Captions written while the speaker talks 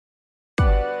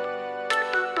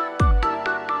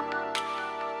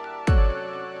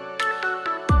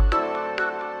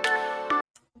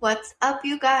What's up,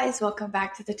 you guys? Welcome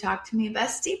back to the Talk to Me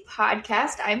Bestie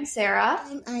podcast. I'm Sarah.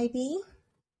 I'm Ibi.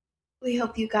 We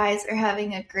hope you guys are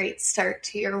having a great start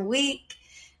to your week.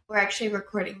 We're actually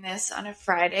recording this on a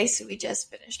Friday, so we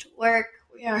just finished work.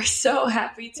 We are so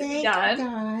happy to be done.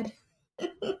 Thank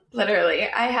God. Literally,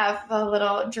 I have a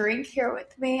little drink here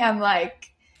with me. I'm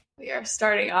like, we are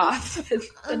starting off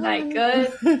the night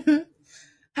good.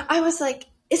 I was like,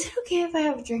 is it okay if I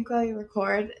have a drink while you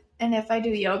record? And if I do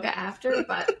yoga after,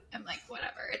 but I'm like,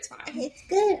 whatever, it's fine. It's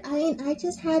good. I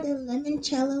just had a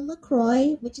limoncello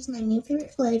LaCroix, which is my new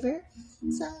favorite flavor.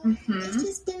 So It's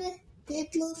just been a good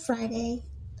little Friday,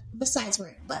 besides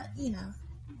work, but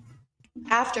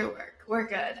After work, we're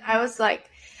good.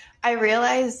 I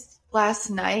realized last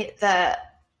night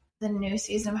that the new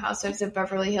season of Housewives of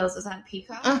Beverly Hills is on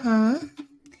Peacock. And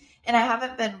I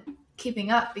haven't been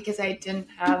keeping up because I didn't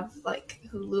have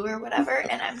Hulu or whatever,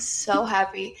 and I'm so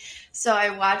happy. So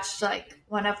I watched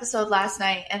one episode last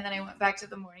night, and then I went back to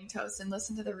the morning toast and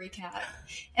listened to the recap.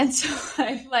 And so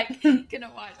I'm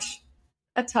gonna watch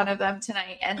a ton of them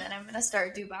tonight, and then I'm gonna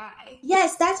start Dubai.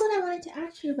 Yes, that's what I wanted to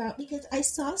ask you about, because I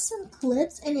saw some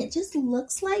clips and it just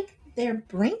looks like they're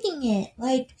bringing it.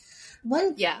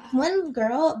 One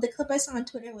girl, the clip I saw on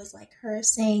Twitter was her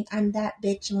saying, "I'm that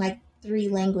bitch," in 3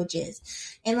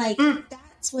 languages, and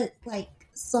that's what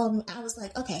sold me. I was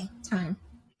like, okay, time.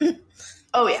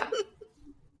 Oh yeah.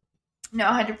 No,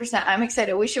 100%. I'm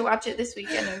excited. We should watch it this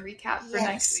weekend and recap for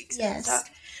next week's episode.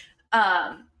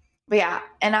 But yeah,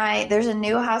 and there's a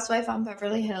new housewife on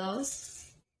Beverly Hills,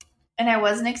 and I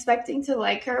wasn't expecting to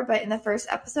like her, but in the first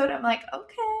episode, I'm like,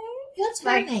 okay. What's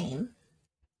her name?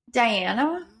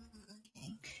 Diana.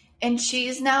 Okay. And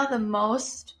she's now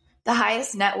the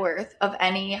highest net worth of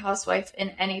any housewife in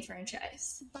any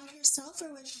franchise. By herself, or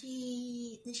did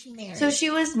she marry? So she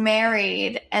was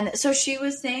married, and so she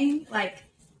was saying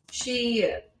she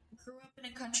grew up in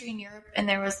a country in Europe, and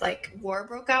there was war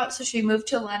broke out, so she moved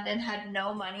to London, had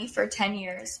no money for 10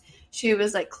 years. She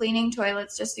was cleaning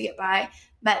toilets just to get by,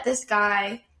 met this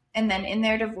guy, and then in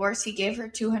their divorce, he gave her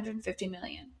 $250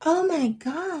 million. Oh my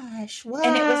gosh! Wow!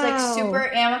 And it was super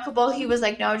amicable. He was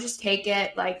like, "No, just take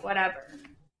it, whatever."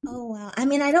 Oh wow! I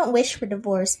mean, I don't wish for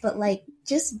divorce, but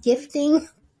just gifting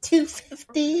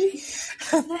 $250.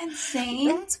 Isn't that insane?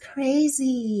 That's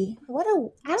crazy.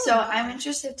 I'm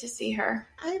interested to see her.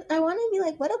 I want to be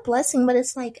what a blessing, but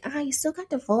it's you still got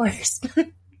divorced.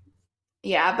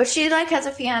 Yeah, but she has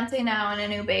a fiance now and a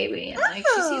new baby, and she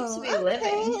seems to be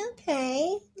living.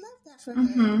 Okay, love that for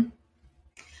her.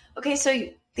 Okay, so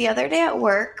the other day at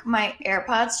work, my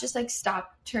AirPods just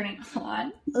stopped turning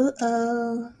on.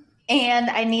 Uh-oh. And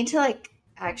I need to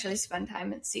actually spend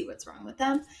time and see what's wrong with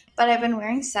them. But I've been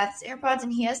wearing Seth's AirPods,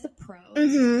 and he has the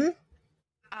Pros.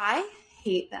 I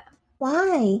hate them.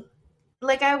 Why?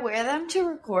 I wear them to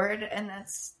record, and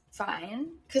that's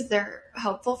fine because they're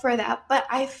helpful for that. But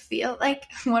I feel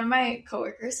one of my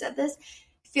coworkers said this.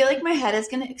 I feel my head is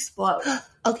gonna explode.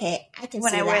 Okay, I can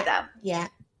when see I that. wear them. Yeah.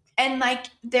 And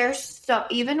they're so,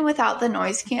 even without the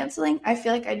noise canceling, I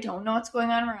feel I don't know what's going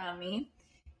on around me.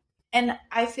 And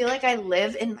I feel I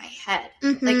live in my head.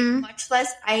 Much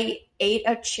less I ate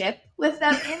a chip with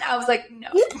them in. I was like, no,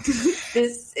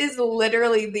 this is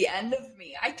literally the end of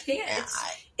me. I can't.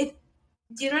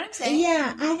 Do you know what I'm saying?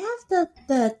 Yeah, I have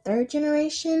the 3rd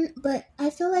generation, but I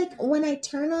feel when I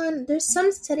turn on, there's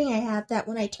some setting I have that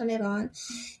when I turn it on,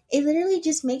 it literally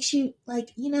just makes you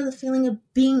the feeling of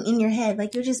being in your head,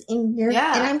 you're just in your,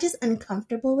 and I'm just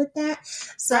uncomfortable with that.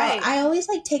 So I always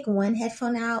take one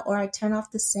headphone out, or I turn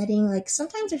off the setting.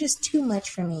 Sometimes they're just too much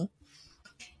for me.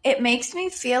 It makes me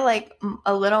feel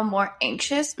a little more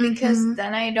anxious because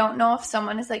then I don't know if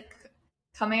someone is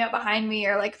coming up behind me,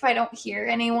 or if I don't hear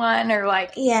anyone, or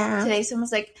today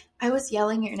someone's I was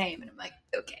yelling your name, and I'm like,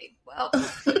 okay, well,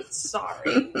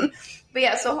 sorry. But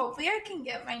yeah, so hopefully I can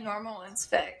get my normal ones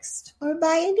fixed. Or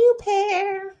buy a new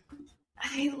pair.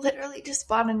 I literally just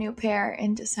bought a new pair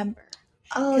in December.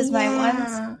 Oh, because my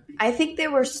ones, I think they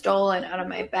were stolen out of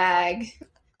my bag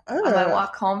on my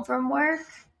walk home from work.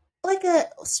 A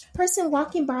person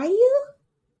walking by you?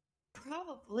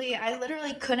 Probably. I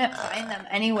literally couldn't find them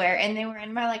anywhere, and they were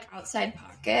in my outside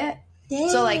pocket. Dang.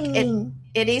 So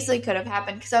it easily could have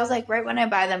happened, because I was right when I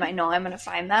buy them, I know I'm gonna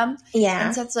find them. Yeah.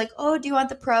 And so it's oh, do you want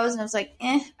the Pros? And I was I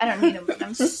don't need them, but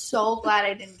I'm so glad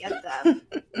I didn't get them.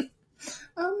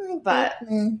 Oh my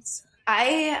goodness.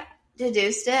 I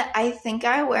deduced it. I think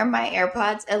I wear my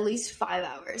AirPods at least 5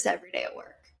 hours every day at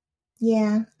work.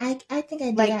 Yeah, I think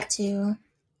I do that too.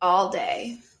 All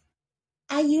day.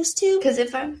 I used to. Because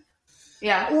if I'm...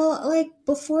 Yeah. Well,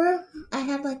 before I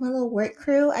had my little work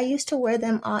crew, I used to wear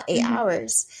them all 8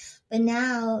 hours. But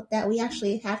now that we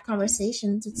actually have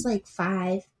conversations, it's like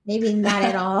 5, maybe not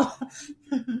at all.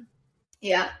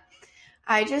 Yeah.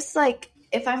 I just, like,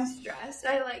 if I'm stressed,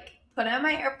 I, like, put on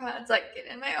my AirPods, like, get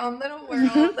in my own little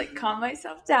world, like, calm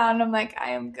myself down. I'm like,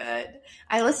 I am good.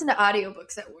 I listen to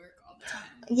audiobooks at work all the time.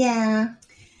 Yeah.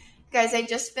 Guys, I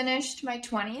just finished my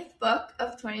 20th book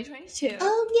of 2022.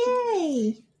 Oh,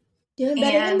 yay. Doing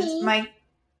better than me.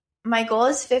 My goal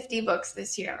is 50 books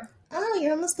this year. Oh,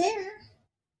 you're almost there.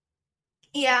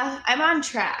 Yeah, I'm on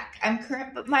track.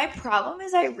 But my problem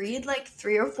is I read like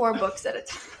 3 or 4 books at a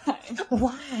time.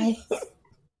 Why?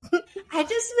 I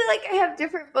just feel like I have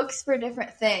different books for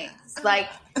different things. Like,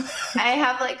 I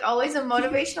have like always a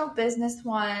motivational business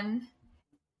one,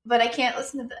 but I can't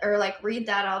listen to or like read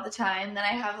that all the time. Then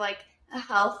I have like a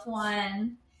health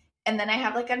one, and then I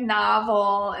have like a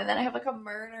novel, and then I have like a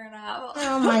murder novel.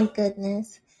 Oh my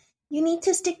goodness. You need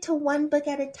to stick to one book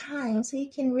at a time so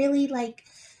you can really like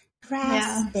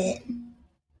grasp it.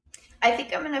 I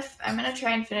think I'm gonna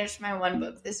try and finish my one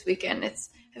book this weekend.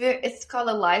 It's called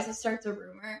Eliza Starts a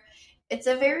Rumor. It's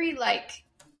a very like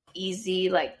easy,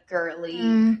 like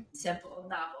girly, simple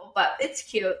novel, but it's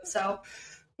cute. So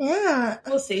yeah,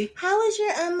 we'll see. How was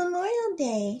your Memorial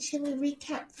Day? Should we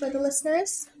recap for the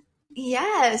listeners?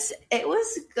 Yes, it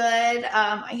was good.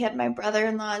 I had my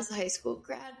brother-in-law's high school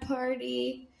grad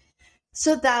party.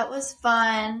 So that was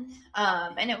fun.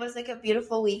 And it was like a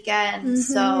beautiful weekend.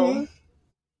 So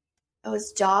I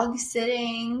was dog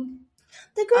sitting.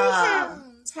 The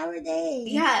greyhounds, how are they?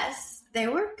 Yes, they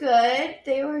were good.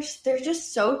 They're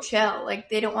just so chill. Like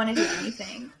they don't want to do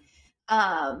anything.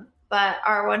 But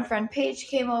our one friend Paige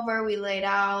came over. We laid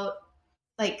out.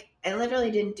 Like I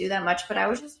literally didn't do that much, but I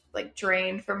was just like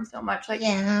drained from so much like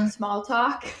small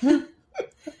talk.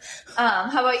 How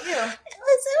about you?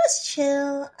 It was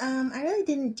chill. I really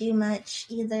didn't do much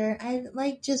either. I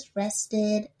like just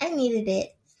rested. I needed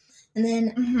it. And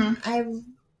then I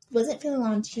wasn't feeling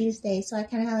well on Tuesday, so I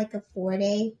kind of had like a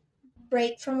 4-day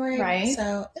break from work. Right.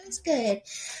 So it was good.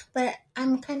 But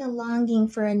I'm kind of longing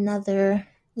for another,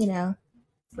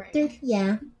 break.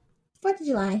 4th of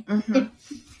July.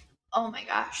 Oh my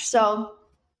gosh. So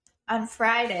on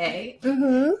Friday,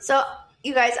 so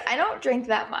you guys, I don't drink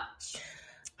that much.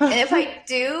 And if I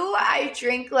do, I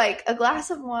drink like a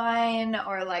glass of wine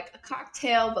or like a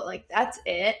cocktail, but like that's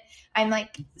it. I'm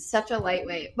like such a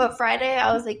lightweight. But Friday,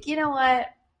 I was like, you know what?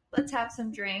 Let's have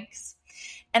some drinks.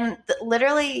 And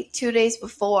literally 2 days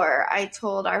before, I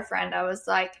told our friend, I was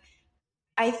like,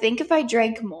 I think if I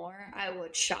drank more, I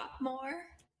would shop more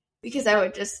because I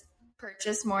would just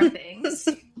purchase more things.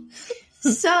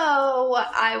 So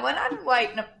I went on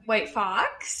White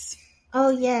Fox. Oh,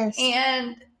 yes.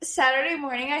 And Saturday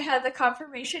morning, I had the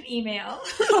confirmation email.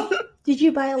 Did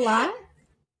you buy a lot?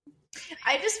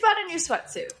 I just bought a new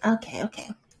sweatsuit. Okay.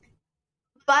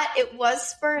 But it was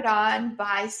spurred on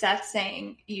by Seth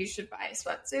saying, you should buy a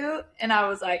sweatsuit. And I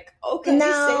was like, okay,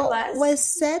 now, say less. Was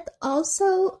Seth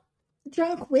also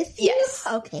drunk with you? Yes.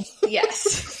 Okay.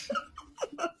 Yes.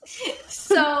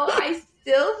 So I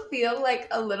still feel like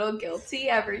a little guilty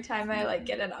every time I like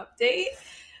get an update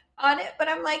on it, but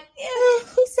I'm like,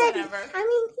 he said, whatever.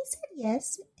 He said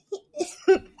yes.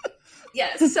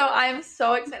 Yes, so I'm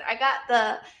so excited. I got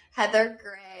the Heather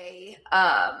Gray,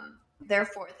 their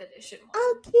 4th edition one.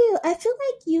 Oh, cute. I feel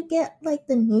like you get like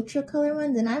the neutral color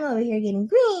ones, and I'm over here getting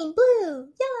green, blue,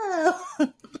 yellow.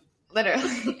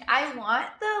 Literally. I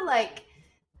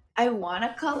want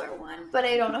a color one, but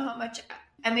I don't know how much.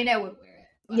 I mean, I would wear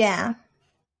it. Yeah.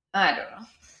 I don't know.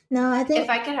 No, I think if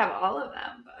I could have all of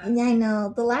them. But. Yeah, I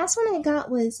know. The last one I got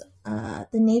was the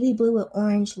navy blue with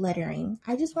orange lettering.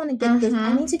 I just want to get this.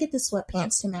 I need to get the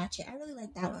sweatpants to match it. I really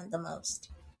like that one the most.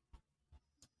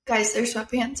 Guys, their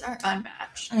sweatpants are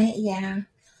unmatched. Yeah.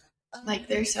 Like,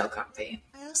 they're so comfy.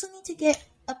 I also need to get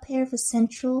a pair of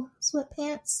essential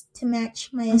sweatpants to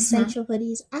match my essential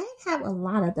hoodies. I have a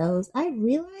lot of those. I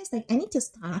realized, I need to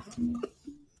stop.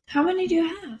 How many do you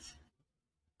have?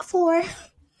 4.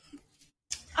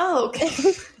 Oh, okay.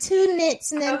 2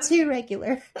 knits and then 2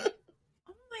 regular.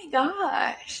 Oh my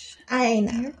gosh. I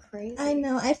know. You're crazy. I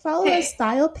know. I follow a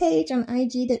style page on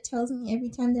IG that tells me every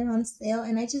time they're on sale,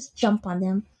 and I just jump on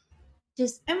them.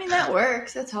 That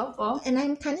works. That's helpful. And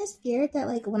I'm kind of scared that,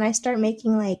 like, when I start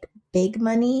making, like, big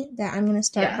money, that I'm going to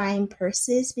start buying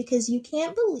purses, because you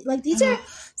can't believe, like, these are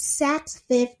Saks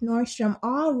Fifth, Nordstrom,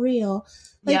 all real.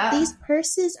 Like, these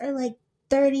purses are, like,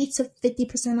 30 to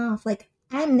 50% off. Like,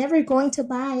 I'm never going to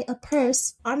buy a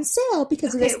purse on sale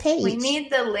because of this page. We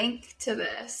need the link to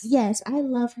this. Yes, I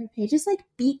love her page. It's like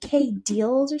BK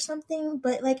Deals or something,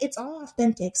 but, like, it's all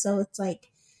authentic, so it's,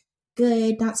 like,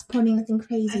 good, not supporting nothing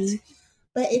crazy.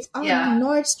 but it's on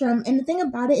Nordstrom. And the thing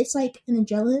about it, it's like an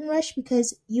adrenaline rush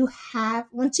because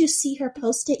once you see her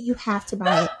post it, you have to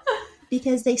buy it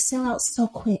because they sell out so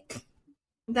quick.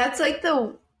 That's like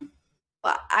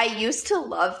I used to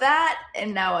love that,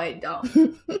 and now I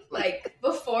don't. Like,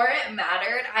 before it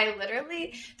mattered,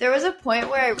 there was a point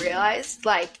where I realized,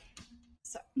 I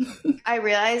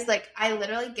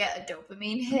literally get a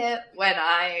dopamine hit when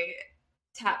I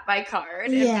tap my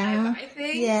card and when I buy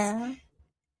things. Yeah.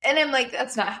 And I'm like,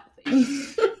 that's not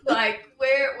healthy. Like,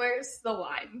 where's the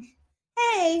line?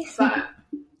 Hey. But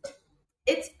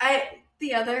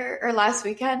last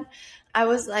weekend, I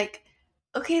was like,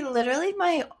 okay, literally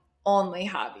my only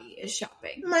hobby is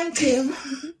shopping. Mine too.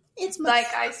 It's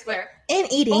I swear.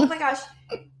 And eating. Oh my gosh.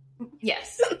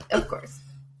 Yes, of course.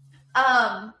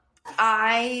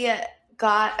 I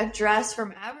got a dress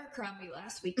from Abercrombie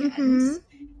last weekend.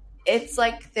 Mm-hmm. It's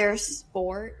like their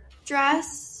sport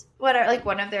dress,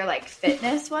 one of their like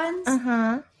fitness ones.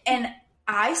 Uh-huh. And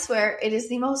I swear it is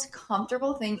the most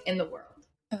comfortable thing in the world.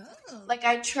 Oh. Like,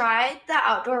 I tried the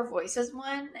Outdoor Voices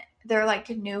one, their like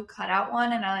new cutout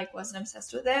one, and I like wasn't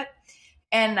obsessed with it.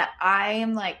 And I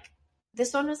am like,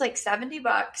 this one was like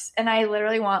 $70, and I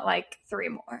literally want like 3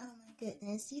 more. Oh my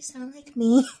goodness, you sound like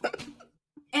me.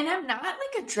 And I'm not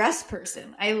like a dress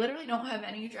person. I literally don't have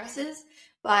any dresses,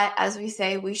 but as we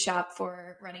say, we shop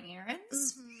for running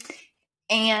errands. Mm-hmm.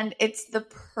 And it's the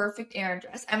perfect errand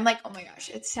dress. I'm like, oh my gosh,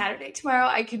 it's Saturday tomorrow.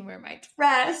 I can wear my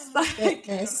dress. Oh, I don't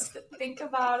have to think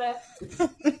about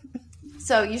it.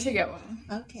 So you should get one.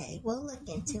 Okay, we'll look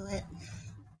into it.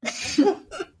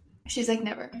 She's like,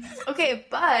 never. Okay,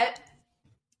 but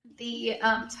the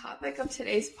topic of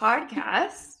today's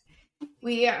podcast,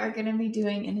 we are going to be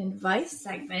doing an advice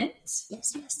segment.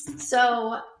 Yes.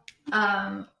 So,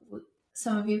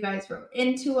 some of you guys wrote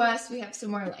into us. We have some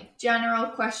more like general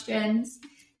questions.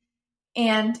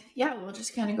 And yeah, we'll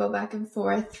just kind of go back and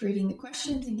forth reading the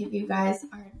questions and give you guys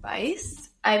our advice.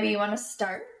 Ivy, you want to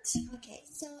start? Okay,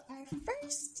 so our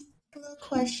first little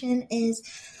question is,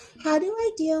 how do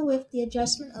I deal with the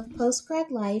adjustment of post-grad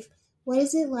life? What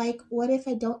is it like? What if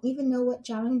I don't even know what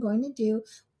job I'm going to do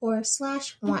or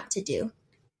 / want to do?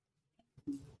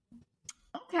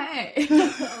 Okay.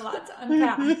 A lot to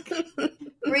unpack.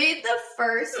 Read the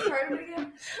first part of it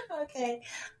again. Okay.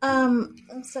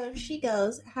 So she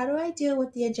goes, how do I deal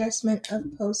with the adjustment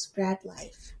of post-grad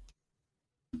life?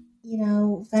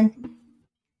 Yeah.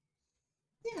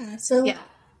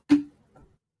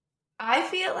 I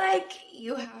feel like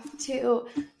you have to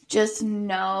just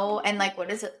know, and like,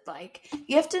 what is it like?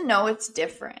 You have to know it's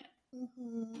different.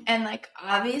 Mm-hmm. And like,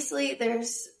 obviously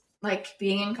there's like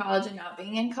being in college and not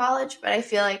being in college, but I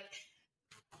feel like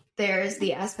there's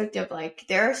the aspect of like,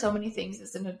 there are so many things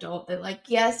as an adult that like,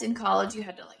 yes, in college you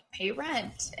had to like pay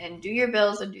rent and do your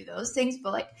bills and do those things,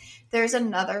 but like there's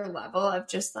another level of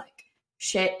just like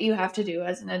shit you have to do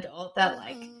as an adult that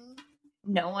like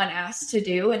no one asks to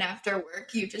do, and after work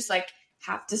you just like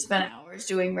have to spend hours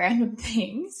doing random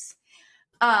things.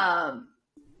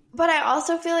 But I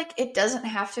also feel like it doesn't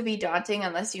have to be daunting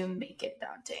unless you make it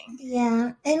daunting.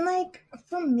 Yeah, and like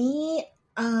for me,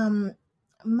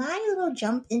 my little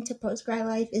jump into post-grad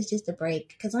life is just a break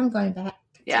because I'm going back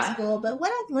to school. But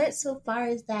what I've learned so far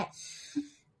is that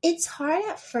it's hard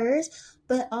at first,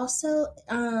 but also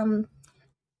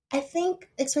I think,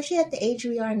 especially at the age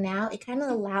we are now, it kind of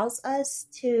allows us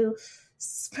to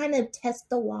kind of test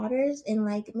the waters, and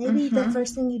like maybe the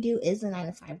first thing you do is a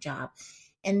 9-to-5 job.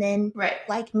 And then,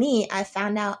 like me, I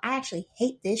found out I actually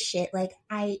hate this shit. Like,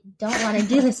 I don't want to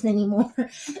do this anymore.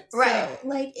 So,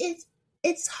 like,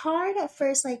 it's hard at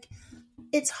first. Like,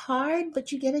 it's hard,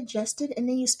 but you get adjusted, and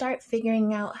then you start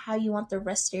figuring out how you want the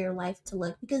rest of your life to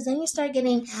look. Because then you start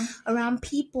getting around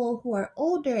people who are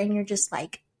older, and you're just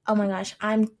like, oh my gosh,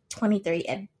 I'm 23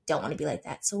 and don't want to be like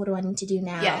that. So what do I need to do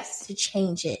now to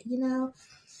change it, you know?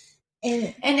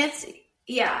 And it's,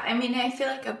 I mean, I feel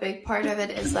like a big part of it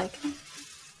is like,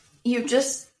 you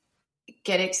just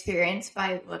get experience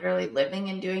by literally living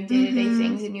and doing day-to-day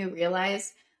things, and you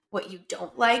realize what you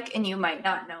don't like, and you might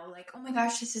not know, like, oh my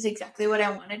gosh, this is exactly what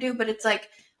I want to do, but it's like,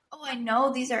 oh, I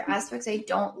know these are aspects I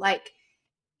don't like.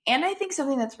 And I think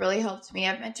something that's really helped me,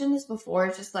 I've mentioned this before,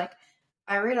 is just like,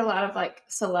 I read a lot of like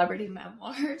celebrity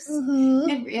memoirs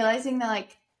and realizing that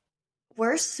like,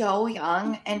 we're so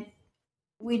young and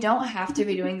we don't have to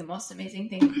be doing the most amazing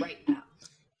thing right now.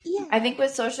 Yeah. I think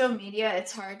with social media,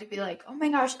 it's hard to be like, oh my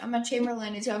gosh, Emma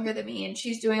Chamberlain is younger than me and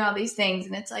she's doing all these things.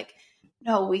 And it's like,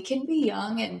 no, we can be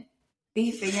young and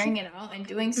be figuring it out and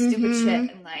doing stupid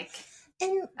shit. And like,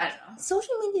 and I don't know.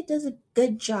 Social media does a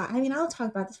good job. I mean, I'll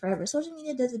talk about this forever. Social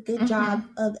media does a good job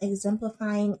of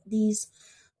exemplifying these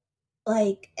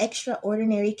like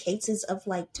extraordinary cases of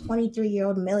like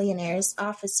 23-year-old millionaires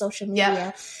off of social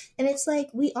media. And it's like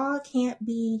we all can't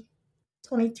be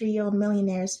 23-year-old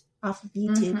millionaires off of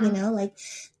YouTube, you know, like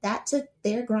that took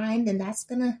their grind and that's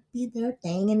gonna be their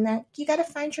thing, and that you gotta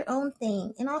find your own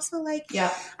thing. And also like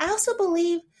I also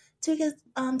believe to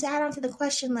add on to the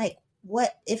question, like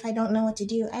what if I don't know what to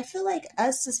do, I feel like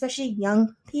us, especially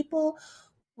young people,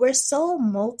 we're so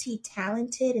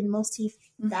multi-talented and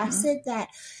multifaceted that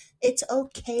it's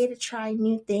okay to try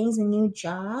new things and new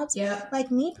jobs.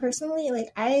 Like me personally, like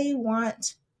I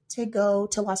want to go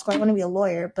to law school. I want to be a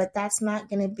lawyer, but that's not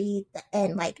going to be the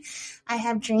end. Like I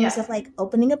have dreams of like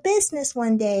opening a business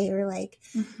one day, or like,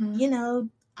 you know,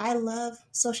 I love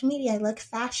social media. I like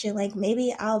fashion. Like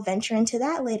maybe I'll venture into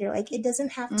that later. Like it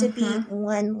doesn't have to be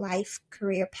one life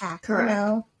career path, you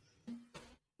know?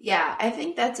 Yeah, I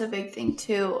think that's a big thing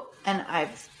too. And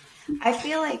I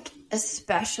feel like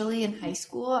especially in high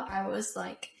school, I was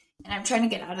like, and I'm trying to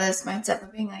get out of this mindset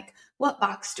of being like, what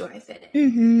box do I fit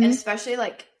in? And especially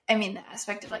like, I mean, the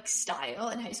aspect of like style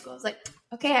in high school, I was like,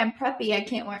 okay, I'm preppy. I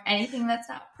can't wear anything that's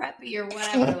not preppy or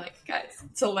whatever. Like, guys,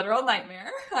 it's a literal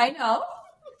nightmare. I know.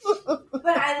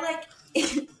 But I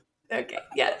like, okay,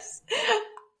 yes.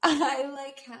 I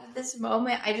like had this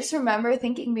moment. I just remember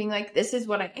thinking, being like, this is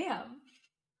what I am.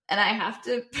 And I have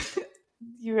to,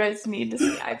 you guys need to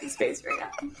see Ivy's face right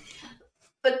now.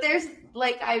 But there's,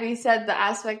 like Ivy said, the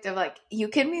aspect of like, you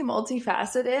can be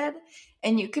multifaceted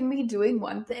and you can be doing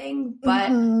one thing,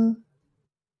 but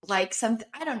like something,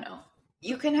 I don't know.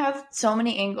 You can have so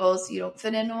many angles. You don't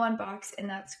fit into one box, and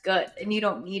that's good. And you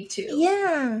don't need to.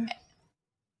 Yeah.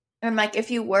 And like, if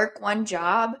you work one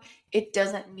job, it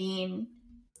doesn't mean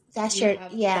that's your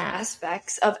the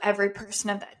aspects of every person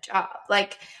of that job.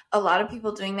 Like a lot of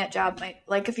people doing that job might,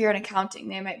 like if you're in accounting,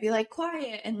 they might be like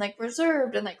quiet and like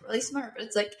reserved and like really smart, but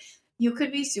it's like you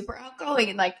could be super outgoing,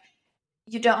 and like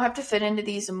you don't have to fit into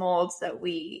these molds that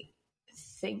we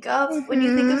think of when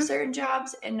you think of certain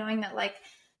jobs, and knowing that like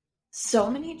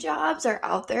so many jobs are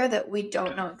out there that we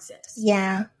don't know exist.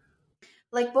 Yeah.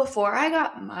 Like before I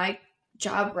got my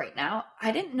job right now,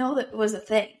 I didn't know that it was a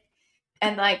thing.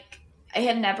 And like I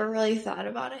had never really thought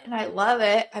about it, and I love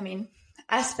it. I mean,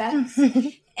 aspects.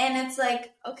 And it's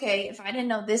like, okay, if I didn't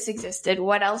know this existed,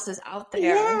 what else is out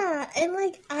there? Yeah, and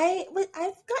like I've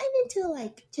gotten into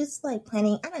like just like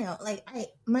planning. I don't know, like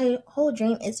my whole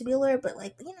dream is to be a lawyer, but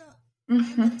like you know,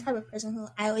 I'm the type of person who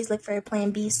I always look for a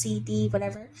plan B, C, D,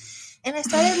 whatever. And I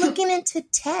started looking into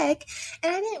tech,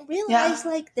 and I didn't realize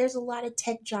like there's a lot of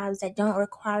tech jobs that don't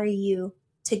require you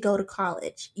to go to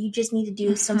college. You just need to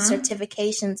do some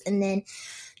certifications and then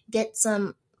get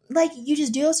some, like you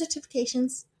just do those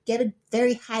certifications, get a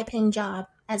very high paying job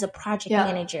as a project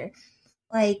manager.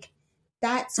 Like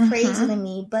that's crazy to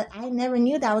me, but I never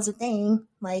knew that was a thing.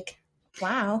 Like,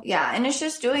 wow. Yeah, and it's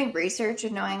just doing research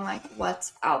and knowing like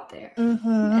what's out there.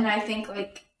 And I think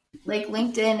like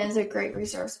LinkedIn is a great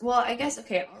resource. Well, I guess,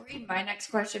 okay, I'll read my next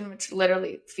question, which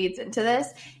literally feeds into this.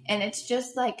 And it's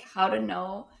just like how to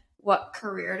know what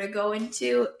career to go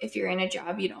into if you're in a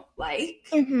job you don't like.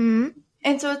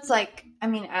 And so it's like, I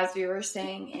mean, as we were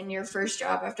saying, in your first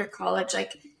job after college,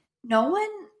 like no one,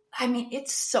 I mean,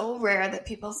 it's so rare that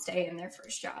people stay in their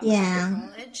first job after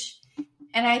college.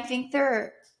 And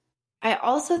I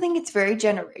also think it's very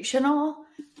generational.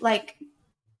 Like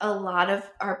a lot of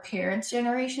our parents'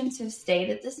 generations have stayed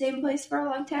at the same place for a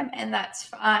long time, and that's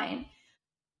fine.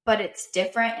 But it's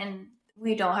different, and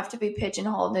we don't have to be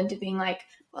pigeonholed into being like,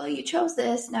 well, you chose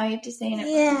this, now you have to stay in it.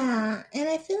 Yeah, and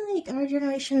I feel like our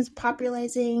generation is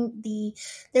popularizing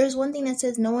there's one thing that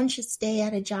says no one should stay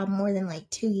at a job more than like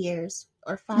 2 years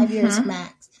or 5 years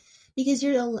max, because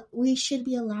we should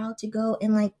be allowed to go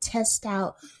and like test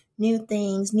out new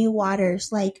things, new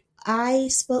waters. Like I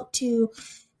spoke to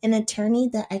an attorney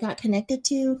that I got connected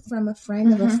to from a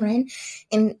friend of a friend,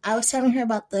 and I was telling her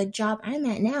about the job I'm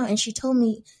at now, and she told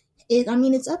me,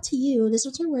 it's up to you. This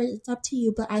was her word. It's up to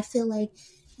you, but I feel like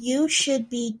you should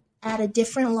be at a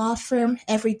different law firm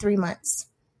every 3 months.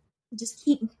 Just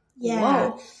keep,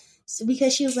 Whoa. So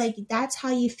because she was like, that's how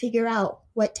you figure out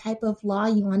what type of law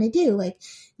you want to do. Like,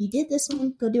 you did this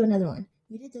one, go do another one.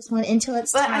 You did this one until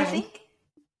it's time. But I think,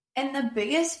 and the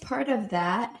biggest part of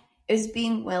that is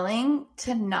being willing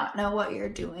to not know what you're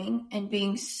doing and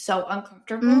being so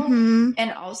uncomfortable.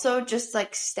 And also just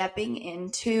like stepping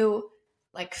into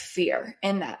like fear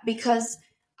in that, because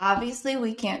obviously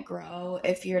we can't grow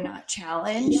if you're not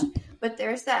challenged, but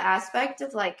there's that aspect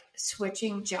of like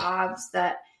switching jobs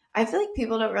that I feel like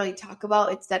people don't really talk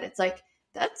about. It's that it's like,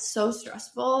 that's so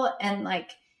stressful, and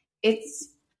like it's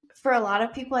for a lot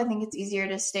of people, I think it's easier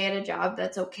to stay at a job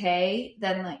that's okay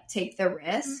than like take the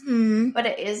risk. But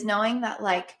it is knowing that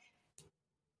like,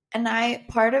 and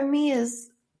part of me is,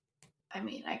 I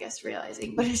mean, I guess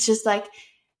realizing, but it's just like,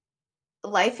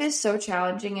 life is so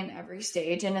challenging in every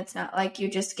stage, and it's not like you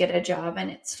just get a job and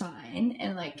it's fine.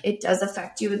 And like, it does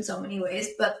affect you in so many ways,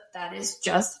 but that is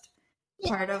just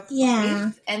part of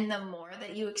life. And the more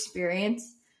that you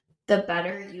experience, the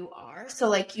better you are. So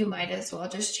like, you might as well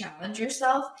just challenge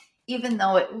yourself, even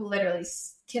though it literally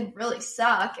can really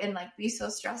suck and like be so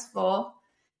stressful.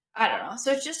 I don't know.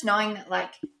 So it's just knowing that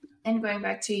like, and going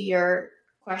back to your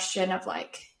question of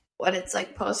like what it's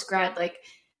like post grad, like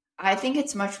I think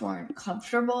it's much more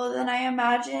uncomfortable than I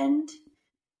imagined,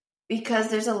 because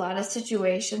there's a lot of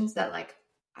situations that like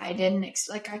I didn't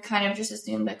like, I kind of just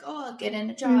assumed like, oh, I'll get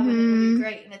in a job and it'll be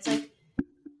great. And it's like,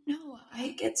 no, I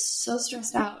get so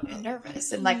stressed out and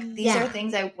nervous. And like, these are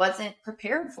things I wasn't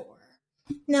prepared for.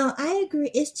 No, I agree.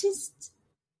 It's just,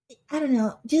 I don't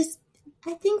know. Just,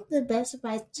 I think the best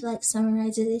advice to like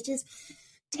summarize it is just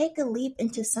take a leap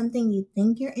into something you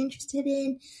think you're interested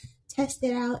in, test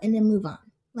it out, and then move on.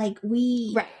 Like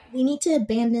we need to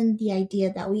abandon the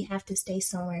idea that we have to stay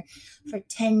somewhere for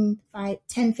 10,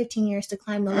 15 years to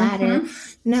climb the ladder.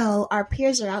 No, our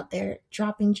peers are out there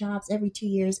dropping jobs every 2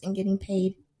 years and getting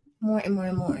paid more and more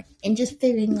and more and just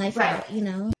figuring life out, you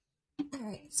know? All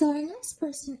right. So our next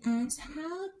person asks,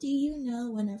 how do you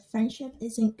know when a friendship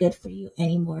isn't good for you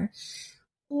anymore?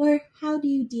 Or how do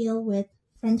you deal with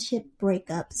friendship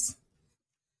breakups?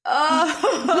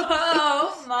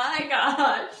 Oh my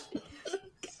gosh.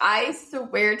 I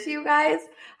swear to you guys,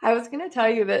 I was going to tell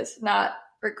you this, not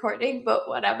recording, but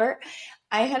whatever.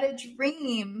 I had a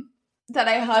dream that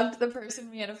I hugged the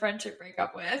person we had a friendship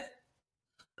breakup with,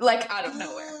 like out of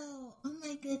nowhere. Oh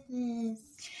my goodness.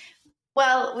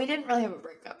 Well, we didn't really have a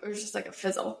breakup. It was just like a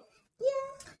fizzle.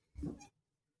 Yeah.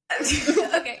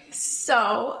 Okay,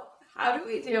 so how do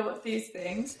we deal with these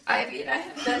things? I mean, I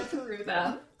have been through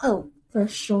them. Oh, for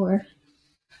sure.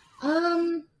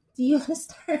 Do you want to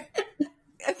start?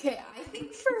 Okay, I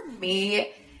think for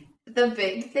me, the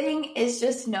big thing is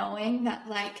just knowing that,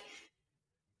 like,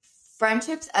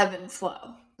 friendships ebb and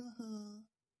flow.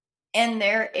 And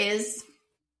there is,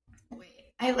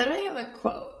 I literally have a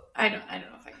quote. I don't know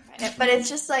if I can find it, but it's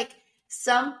just like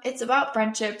it's about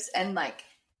friendships, and like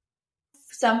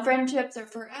some friendships are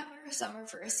forever, some are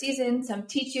for a season, some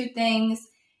teach you things.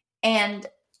 And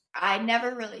I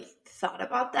never really thought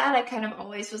about that. I kind of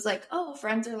always was like, oh,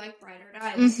 friends are like ride or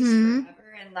die. This is forever.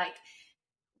 And like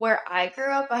where I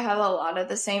grew up, I have a lot of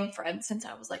the same friends since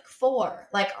I was like 4.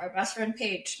 Like our best friend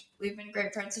Paige, we've been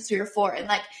great friends since we were 4. And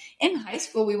like in high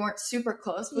school, we weren't super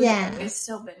close, but we've always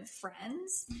still been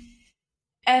friends.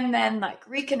 And then like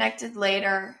reconnected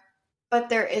later. But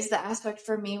there is the aspect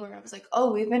for me where I was like,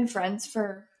 oh, we've been friends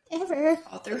for ever,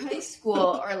 all through high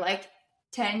school, or like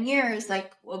 10 years,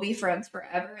 like we'll be friends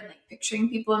forever, and like picturing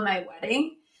people in my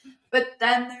wedding. But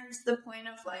then there's the point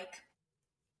of like,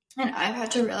 and I've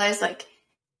had to realize like,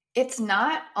 it's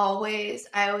not always,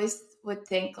 I always would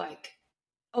think like,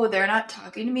 oh, they're not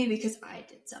talking to me because I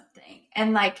did something.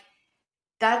 And like,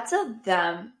 that's a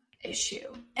them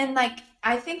issue. And like,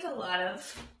 I think a lot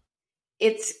of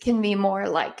it can be more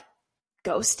like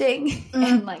ghosting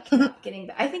and like not getting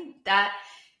back. I think that,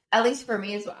 at least for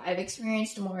me, is what I've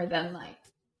experienced more than like,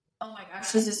 oh my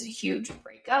gosh, this is a huge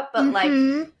breakup. But like,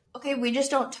 okay, we just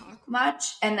don't talk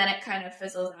much, and then it kind of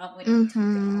fizzles out. We don't talk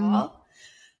at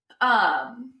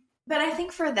all. But I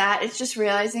think for that, it's just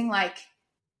realizing like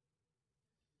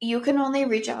you can only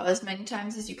reach out as many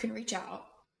times as you can reach out.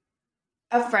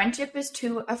 A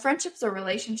friendship's a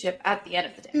relationship at the end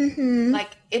of the day.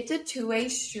 Like it's a 2-way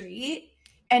street,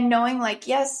 and knowing like,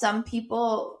 yes, some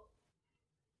people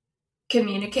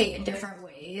communicate in different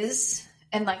ways,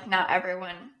 and like not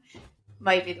everyone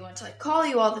might be the one to like call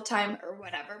you all the time or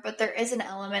whatever, but there is an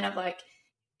element of like,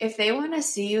 if they want to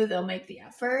see you, they'll make the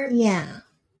effort.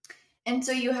 And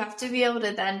so you have to be able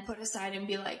to then put aside and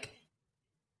be like,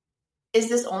 is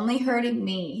this only hurting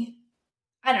me?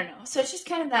 I don't know. So it's just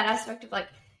kind of that aspect of like,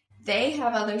 they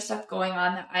have other stuff going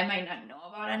on that I might not know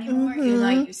about anymore, even though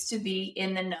I used to be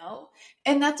in the know.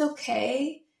 And that's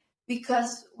okay,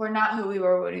 because we're not who we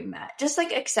were when we met. Just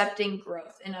like accepting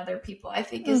growth in other people, I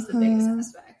think, is the biggest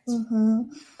aspect.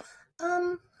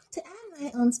 To add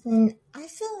my own spin, I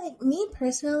feel like me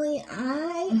personally,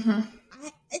 I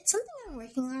it's something I'm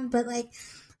working on, but like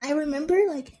I remember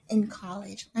like in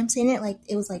college, I'm saying it like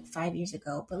it was like 5 years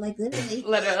ago, but like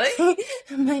literally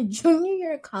my junior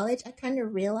year of college, I kind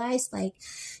of realized like,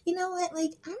 you know what,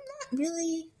 like I'm not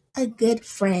really a good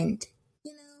friend,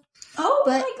 you know? Oh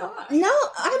but my gosh. No,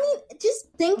 I mean, just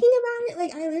thinking about it,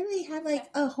 like, I literally had, like,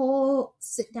 a whole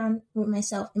sit down with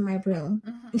myself in my room.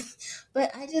 Mm-hmm.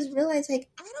 But I just realized, like,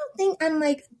 I don't think I'm,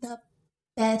 like, the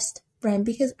best friend,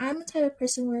 because I'm the type of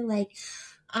person where, like,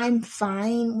 I'm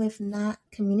fine with not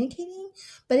communicating,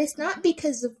 but it's not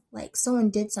because of, like, someone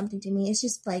did something to me. It's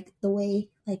just, like, the way,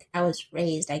 like, I was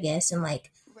raised, I guess, and, like,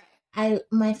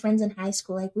 my friends in high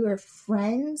school, like, we were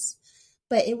friends,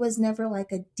 but it was never,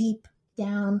 like, a deep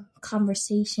down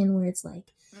conversation where it's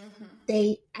like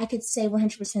I could say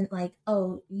 100% like,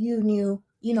 oh, you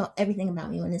know everything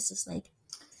about me, when it's just like,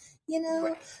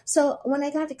 so when I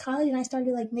got to college and I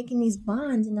started like making these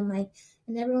bonds, and I'm like,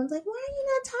 and everyone's like, why are you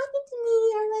not talking to me,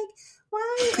 or like,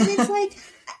 why? And it's like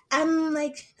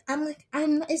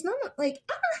it's not like,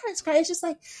 I don't know how to describe it. It's just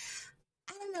like,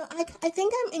 I don't know. I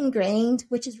think I'm ingrained,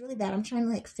 which is really bad. I'm trying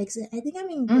to like fix it. I think I'm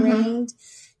ingrained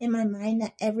in my mind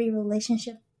that every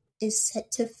relationship is set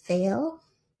to fail,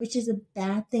 which is a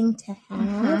bad thing to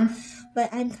have.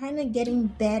 But I'm kind of getting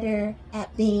better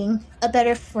at being a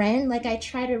better friend. Like, I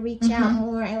try to reach out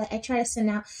more. I try to send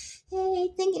out, hey,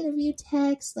 thinking of you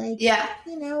texts, like,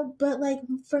 but like,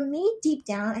 for me, deep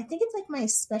down, I think it's like my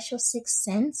special sixth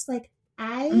sense. Like,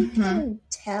 I can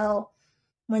tell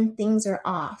when things are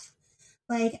off.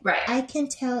 Like, I can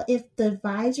tell if the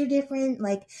vibes are different,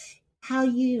 like,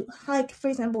 for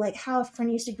example, like, how a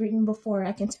friend used to greet me before,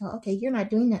 I can tell, okay, you're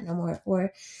not doing that no more.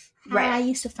 Or how I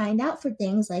used to find out for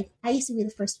things, like, I used to be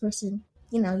the first person,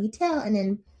 you tell, and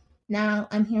then now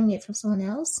I'm hearing it from someone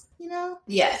else,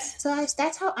 Yes. So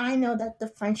that's how I know that the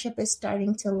friendship is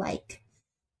starting to, like,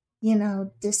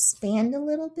 disband a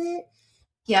little bit.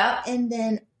 Yeah. And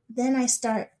then I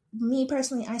start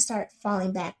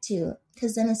falling back too,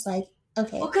 because then it's like,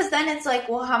 okay. Well, because then it's like,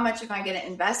 well, how much am I going to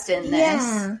invest in this?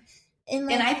 Yeah. And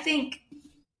I think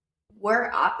we're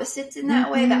opposites in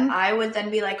that way, that I would then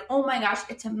be like, oh my gosh,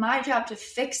 it's my job to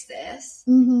fix this.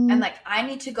 And like, I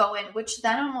need to go in, which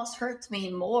then almost hurts me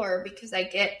more because I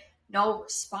get no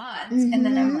response. And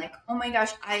then I'm like, oh my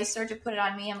gosh, I start to put it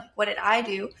on me. I'm like, what did I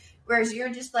do? Whereas you're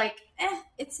just like,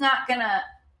 it's not going to,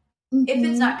 if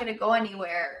it's not going to go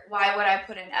anywhere, why would I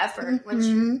put in effort? Which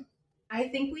I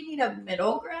think we need a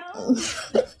middle ground.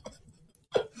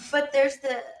 But there's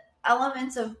the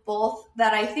elements of both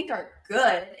that I think are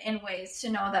good in ways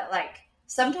to know that, like,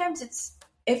 sometimes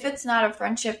if it's not a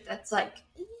friendship that's like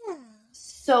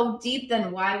so deep,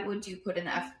 then why would you put in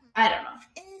effort? I don't know.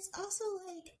 And it's also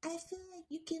like, I feel like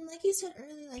you can, like you said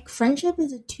earlier, like, friendship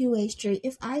is a two-way street.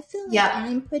 If I feel like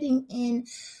I'm putting in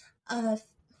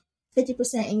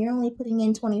 50% and you're only putting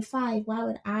in 25, why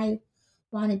would I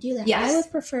want to do that? I would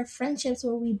prefer friendships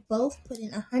where we both put in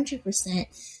 100%,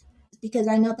 because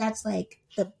I know that's like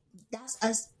that's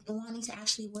us wanting to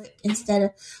actually work, instead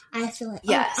of, I feel like,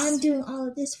 oh, I'm doing all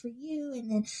of this for you, and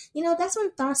then that's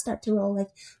when thoughts start to roll, like,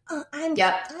 oh, I'm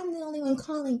the only one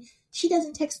calling, she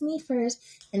doesn't text me first,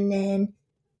 and then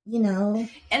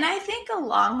and I think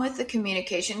along with the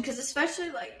communication, because especially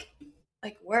like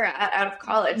we're out of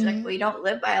college, like, we don't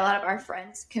live by a lot of our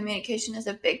friends, communication is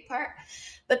a big part.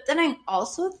 But then I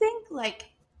also think like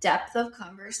depth of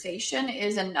conversation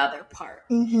is another part.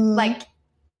 Like,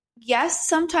 yes,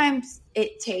 sometimes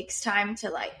it takes time to,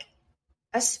 like,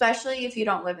 especially if you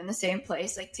don't live in the same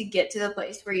place, like, to get to the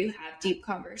place where you have deep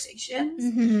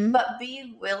conversations, but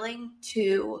be willing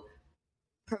to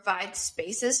provide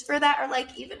spaces for that. Or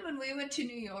like, even when we went to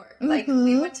New York, like,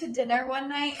 we went to dinner one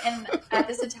night and at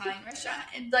this Italian restaurant,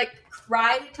 and like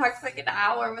cried and talked for like an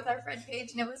hour with our friend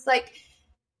Paige, and it was like,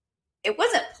 it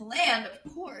wasn't planned,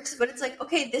 of course, but it's like,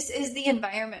 okay, this is the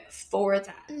environment for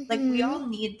that. Like, we all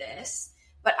need this,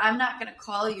 but I'm not going to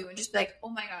call you and just be like, oh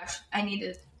my gosh, I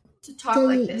need to talk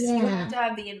like this. You have to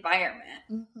have the environment.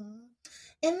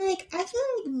 And like, I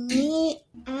feel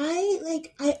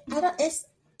like I don't,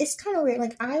 it's kind of weird.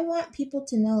 Like, I want people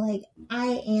to know, like,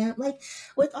 I am, like,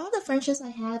 with all the friendships I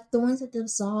have, the ones that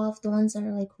dissolve, the ones that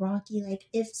are like rocky, like,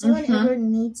 if someone ever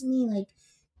needs me, like,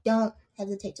 don't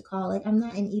hesitate to call. Like, I'm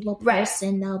not an evil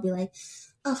person that'll be like,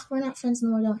 oh, we're not friends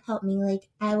anymore, don't help me. Like,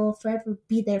 I will forever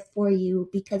be there for you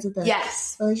because of the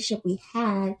relationship we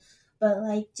had. But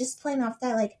like, just playing off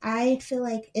that, like, I feel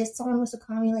like if someone was to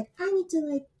call me, like, I need to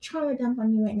like trauma dump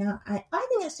on you right now, I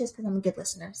think that's just because I'm a good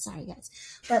listener. Sorry guys,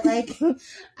 but like,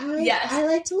 I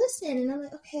like to listen, and I'm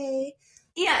like, okay,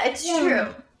 it's true.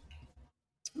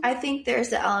 I think there's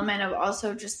the element of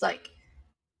also just like,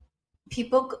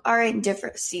 people are in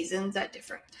different seasons at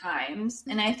different times.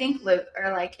 And I think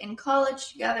or like in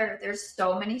college together, there's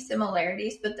so many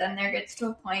similarities, but then there gets to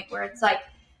a point where it's like,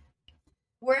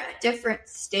 we're at different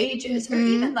stages. Or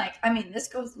even like, I mean, this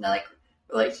goes into like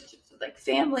relationships with like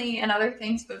family and other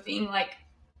things, but being like,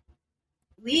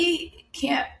 we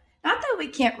can't, not that we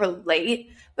can't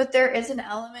relate, but there is an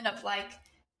element of like,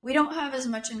 we don't have as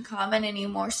much in common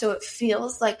anymore. So it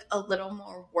feels like a little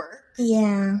more work.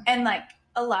 Yeah. And like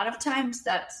a lot of times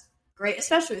that's great,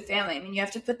 especially with family. I mean, you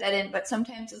have to put that in, but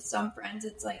sometimes with some friends,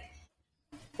 it's like,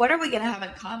 what are we going to have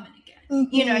in common again?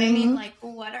 You know what I mean? Like,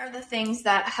 what are the things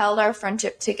that held our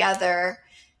friendship together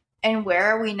and where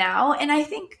are we now? And I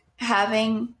think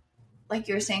having, like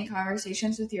you're saying,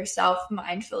 conversations with yourself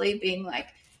mindfully, being like,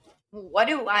 what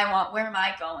do I want? Where am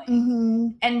I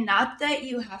going? And not that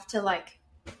you have to like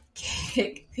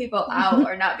kick people out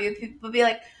or not be with people, but be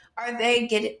like, are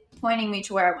they pointing me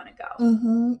to where I want to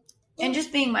go? And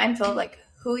just being mindful of like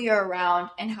who you're around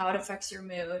and how it affects your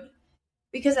mood.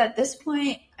 Because at this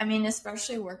point, I mean,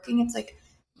 especially working, it's like,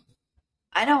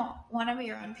 I don't want to be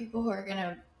around people who are going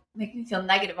to make me feel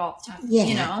negative all the time. Yeah.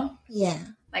 You know? Yeah.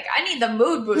 Like, I need the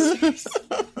mood boosters.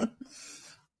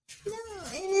 No,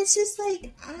 and it's just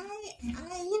like, I'm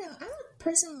a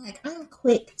person, like, I'm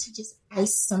quick to just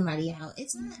ice somebody out.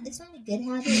 It's not a good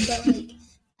habit, but, like,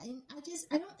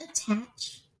 I don't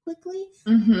attach quickly.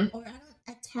 Or I don't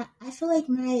attach. I feel like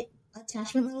my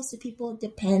attachment levels to people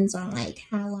depends on, like,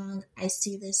 how long I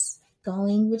see this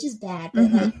going, which is bad,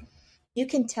 but, like, you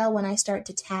can tell when I start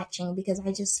detaching because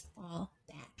I just fall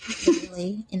back,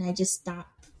 literally, and I just stop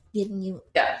giving you.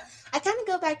 Yeah. I kind of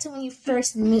go back to when you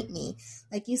first meet me.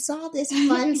 Like, you saw this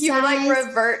fun size. You, like,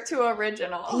 revert to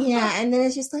original. Yeah, and then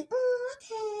it's just like, oh,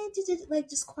 okay. Like,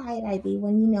 just quiet, Ivy,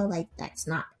 when you know, like, that's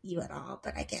not you at all.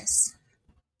 But I guess,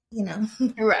 you know.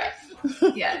 Right.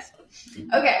 Yes.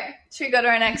 Okay. Should we go to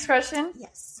our next question?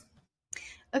 Yes.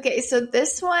 Okay, so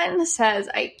this one says,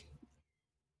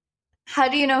 how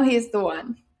do you know he's the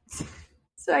one?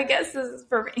 So I guess this is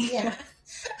for me. Yeah.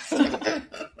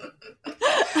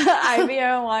 Ivy,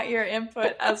 I want your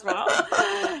input as well.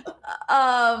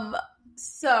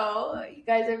 So you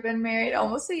guys have been married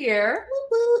almost a year.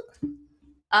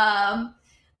 I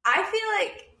feel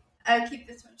like I'll keep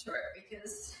this one short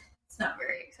because it's not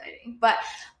very exciting. But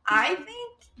I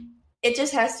think it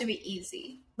just has to be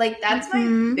easy. Like, that's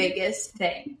my biggest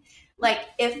thing. Like,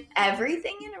 if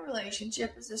everything in a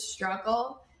relationship is a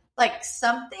struggle, like,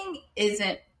 something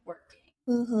isn't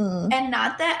working. And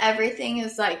not that everything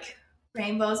is, like,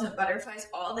 rainbows and butterflies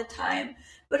all the time,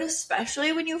 but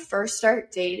especially when you first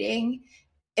start dating,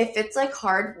 if it's, like,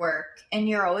 hard work and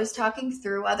you're always talking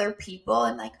through other people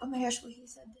and, like, oh, my gosh, well, he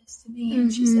said this to me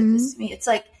and she said this to me. It's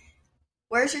like,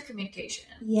 where's your communication?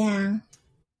 Yeah.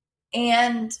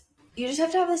 And you just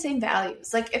have to have the same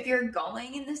values. Like, if you're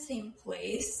going in the same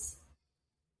place,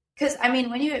 because, I mean,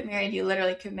 when you get married, you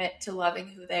literally commit to loving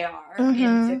who they are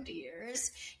in 50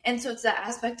 years. And so it's that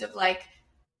aspect of, like,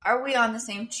 are we on the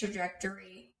same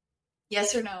trajectory?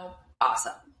 Yes or no?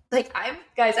 Awesome. Like,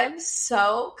 I'm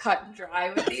so cut and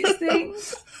dry with these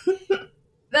things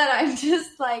that I'm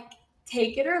just like,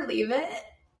 take it or leave it.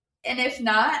 And if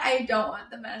not, I don't want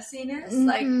the messiness.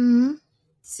 Like,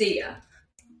 see ya.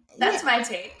 That's my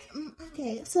take.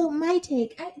 Okay, so my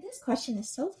take. This question is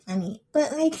so funny,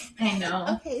 but like, I know.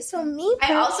 Okay, so me.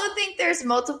 I also think there's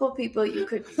multiple people you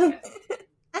could be with.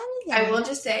 I will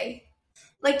just say,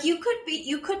 like, you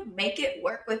could make it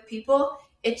work with people.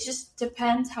 It just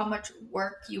depends how much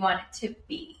work you want it to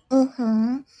be.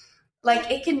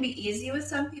 Like, it can be easy with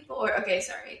some people, or okay,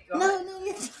 sorry. Go ahead. No,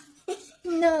 you're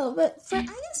fine. No, but I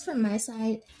guess from my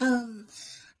side,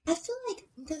 I feel like,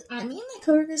 because me and my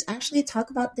coworkers actually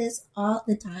talk about this all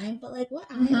the time, but like what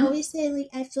I always say, like,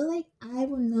 I feel like I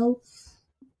will know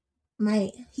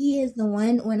he is the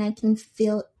one when I can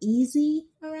feel easy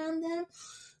around them.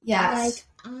 Yes.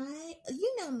 Like,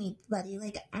 you know me, buddy,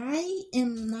 like, I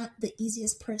am not the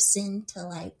easiest person to,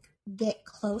 like, get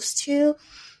close to.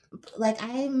 Like,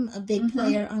 I'm a big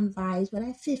player on vibes, but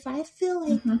if I feel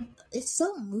like, it's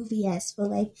so movie-esque,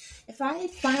 but like, if I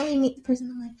finally meet the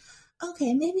person, I'm like,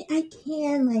 okay, maybe I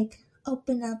can, like,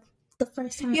 open up the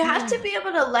first time. You have to be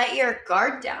able to let your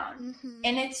guard down.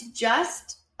 And it's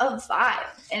just a vibe.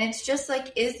 And it's just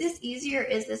like, is this easy or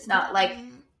is this not? Like,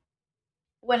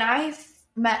 when I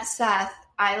met Seth,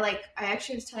 I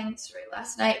actually was telling the story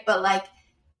last night, but like,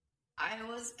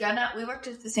 we worked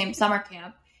at the same summer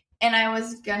camp, and I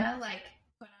was gonna like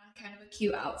put on kind of a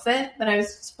cute outfit, but I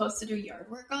was supposed to do yard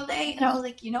work all day. And I was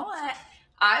like, you know what?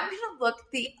 I'm going to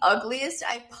look the ugliest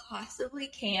I possibly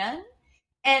can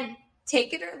and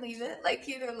take it or leave it. Like,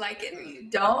 you either like it or you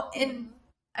don't. And,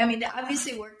 I mean, it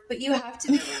obviously worked, but you have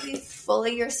to be really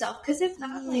fully yourself. Because if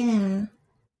not, like,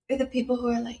 you're the people who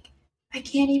are like, I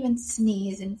can't even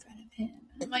sneeze in front of him.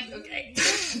 And I'm like, okay.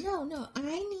 No. I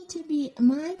need to be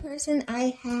my person.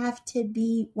 I have to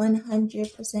be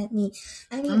 100% me.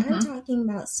 I mean, I'm talking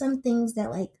about some things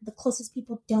that, like, the closest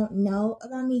people don't know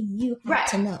about me, you have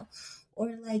to know.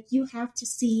 Or, like, you have to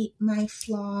see my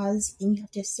flaws and you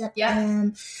have to accept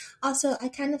them. Also, I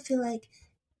kind of feel like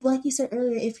you said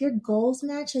earlier, if your goals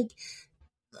match,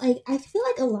 like I feel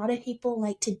like a lot of people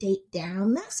like to date down.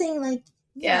 I'm not saying, like,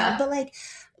 but, like,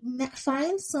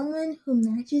 find someone who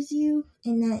matches you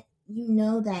and that you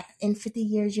know that in 50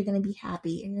 years you're going to be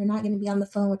happy and you're not going to be on the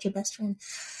phone with your best friend.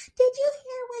 Did you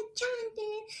hear what John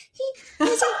did? He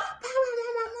is blah, blah,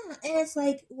 blah, blah. And it's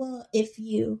like, well, if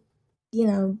you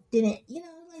didn't,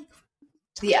 like,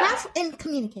 laugh and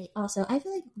communicate. Also, I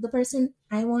feel like the person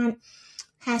I want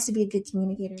has to be a good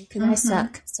communicator because I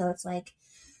suck. So it's like,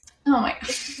 oh my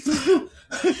gosh.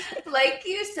 Like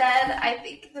you said, I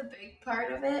think the big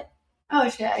part of it. Oh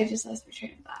shit! I just lost my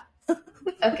train of thought.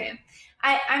 Okay,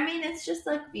 I mean, it's just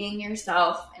like being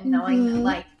yourself and knowing that,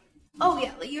 like, oh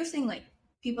yeah, like you're saying, like,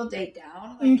 people date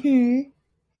down. Like,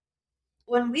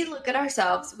 when we look at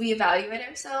ourselves, we evaluate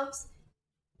ourselves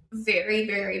very,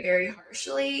 very, very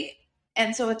harshly,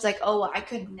 and so it's like, oh, I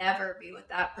could never be with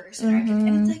that person,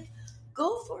 and it's like,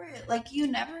 go for it. Like, you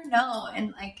never know,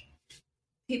 and like,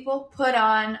 people put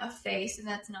on a face, and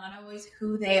that's not always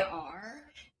who they are,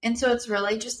 and so it's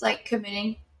really just like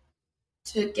committing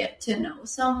to get to know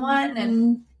someone,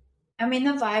 and I mean,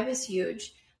 the vibe is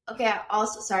huge. Okay, I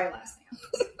also, sorry, last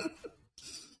thing.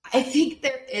 I think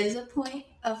there is a point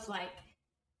of, like,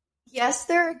 yes,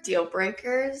 there are deal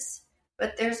breakers,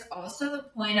 but there's also the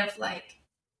point of, like,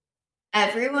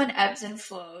 everyone ebbs and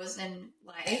flows in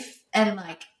life, and,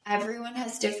 like, everyone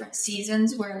has different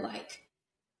seasons where, like,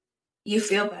 you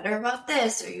feel better about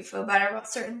this or you feel better about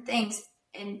certain things,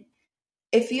 and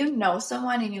if you know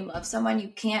someone and you love someone, you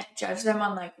can't judge them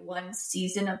on, like, one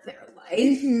season of their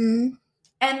life.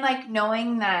 And, like,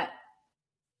 knowing that,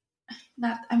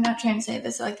 I'm not trying to say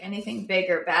this like anything big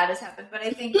or bad has happened, but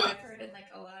I think I've heard in, like,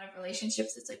 a lot of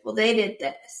relationships, it's like, well, they did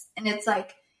this. And it's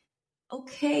like,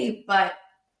 okay, but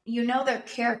you know their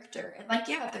character. And, like,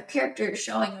 yeah, their character is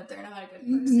showing that they're not a good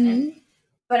person.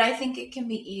 But I think it can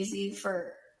be easy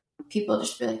for people to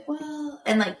just be like, well,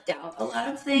 and, like, doubt a lot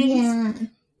of things. Yeah.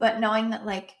 But knowing that,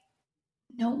 like,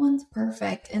 no one's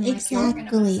perfect, and, like, you're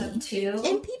gonna mess up too.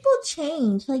 And people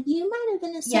change. Like, you might have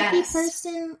been a sucky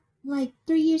person, like,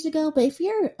 3 years ago, but if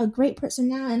you're a great person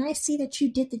now, and I see that you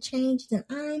did the change, then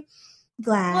I'm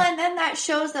glad. Well, and then that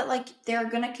shows that, like, they're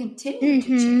gonna continue to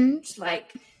change.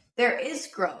 Like, there is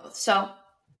growth. So,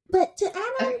 but to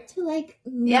add on to, like,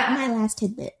 my last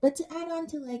tidbit, but to add on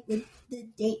to, like, the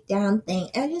date down thing,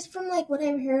 and just from, like, what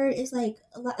I've heard is, like,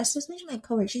 a lot, especially my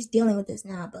coworker, she's dealing with this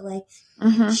now, but, like,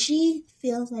 she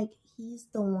feels like he's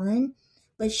the one,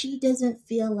 but she doesn't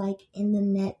feel like in the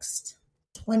next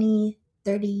 20,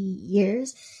 30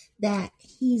 years that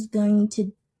he's going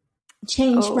to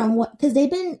change from what, because they've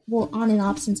been, on and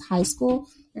off since high school.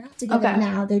 They're not together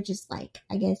now. They're just, like,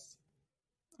 I guess,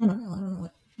 I don't know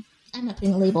what. I'm not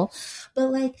putting a label,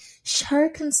 but, like, her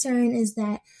concern is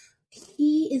that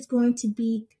he is going to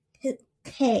be,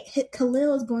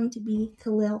 Khalil is going to be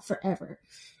Khalil forever.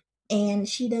 And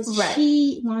she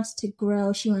wants to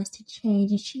grow, she wants to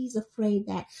change, and she's afraid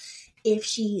that if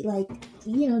she, like,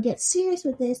 gets serious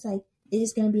with this, like, it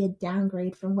is going to be a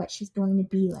downgrade from what she's going to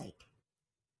be like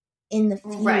in the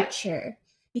future.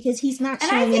 Because he's not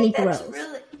showing any growth.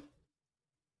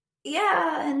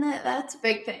 Yeah, and that's a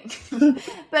big thing.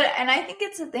 And I think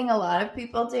it's a thing a lot of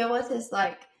people deal with is,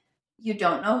 like, you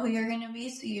don't know who you're going to be,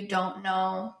 so you don't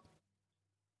know.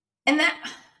 And that,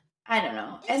 I don't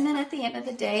know. And then at the end of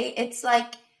the day, it's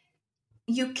like,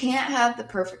 you can't have the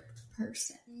perfect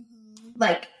person.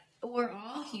 Like, we're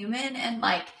all human, and,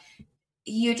 like,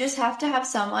 you just have to have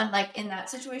someone, like, in that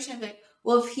situation, like,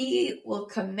 well, if he will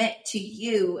commit to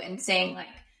you and saying, like,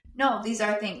 no, these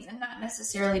are things, and not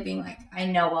necessarily being like, I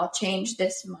know I'll change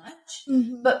this much,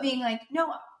 but being like,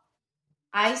 no,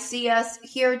 I see us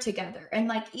here together. And,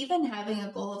 like, even having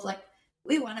a goal of, like,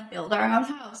 we want to build our own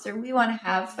house, or we want to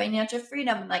have financial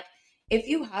freedom. And, like, if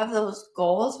you have those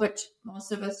goals, which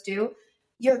most of us do,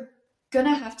 you're going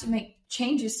to have to make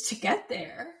changes to get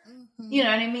there. You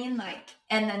know what I mean? Like,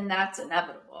 and then that's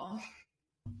inevitable.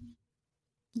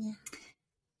 Yeah.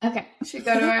 Okay, should we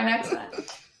go to our next one?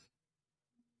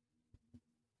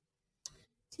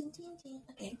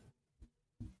 Okay.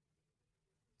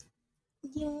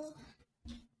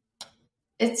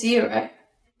 It's you, right?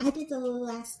 I did the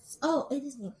last. Oh, it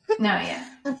is me. No, yeah.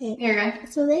 Okay. You're good.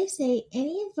 So they say,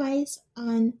 any advice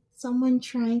on someone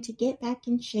trying to get back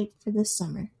in shape for the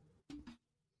summer?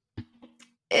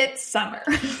 It's summer.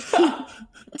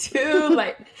 Too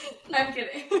late. I'm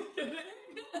kidding.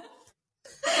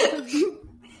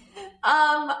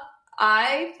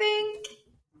 I think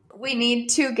we need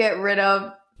to get rid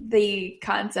of the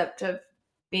concept of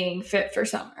being fit for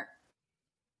summer.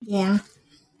 Yeah.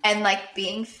 And like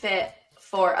being fit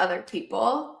for other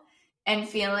people and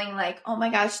feeling like, oh my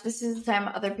gosh, this is the time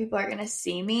other people are going to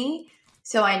see me.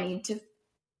 So I need to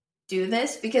do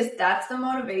this, because that's the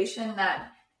motivation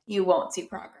that you won't see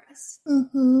progress.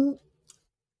 Mm-hmm.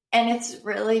 And it's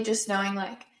really just knowing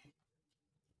like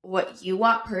what you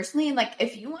want personally. Like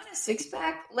if you want a six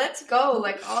pack, let's go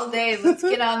like all day. Let's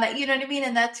get on that. You know what I mean?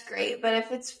 And that's great. But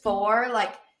if it's for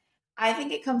like, I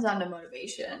think it comes down to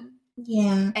motivation.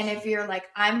 Yeah. And if you're like,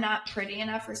 I'm not pretty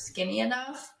enough or skinny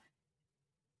enough,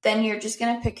 then you're just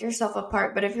going to pick yourself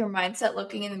apart. But if your mindset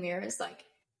looking in the mirror is like,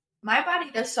 my body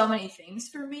does so many things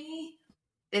for me,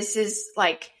 this is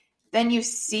like, then you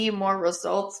see more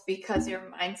results because your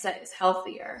mindset is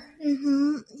healthier.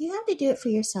 Mm-hmm. You have to do it for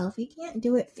yourself. You can't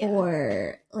do it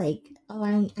for like, oh,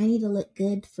 I need to look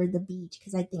good for the beach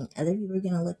because I think other people are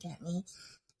going to look at me.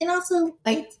 And also,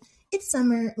 like, it's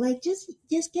summer. Like, just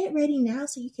get ready now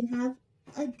so you can have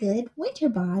a good winter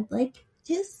bod. Like,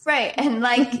 just right. And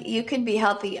like, you can be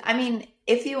healthy. I mean,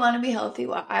 if you want to be healthy,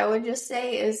 what I would just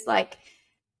say is like,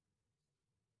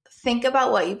 think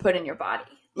about what you put in your body.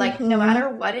 Like, no matter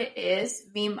what it is,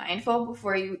 be mindful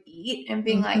before you eat and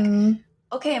being like,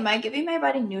 okay, am I giving my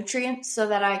body nutrients so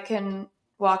that I can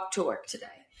walk to work today?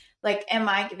 Like, am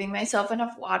I giving myself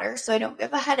enough water so I don't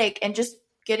have a headache? And just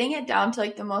getting it down to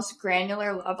like the most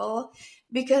granular level.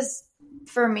 Because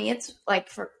for me, it's like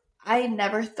I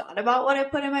never thought about what I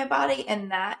put in my body.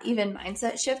 And that even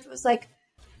mindset shift was like,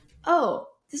 oh,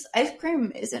 this ice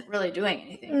cream isn't really doing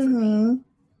anything for me.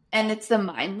 And it's the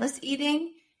mindless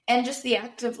eating and just the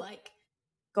act of like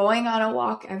going on a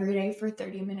walk every day for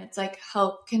 30 minutes, like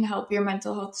can help your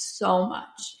mental health so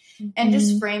much. And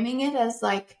just framing it as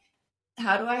like,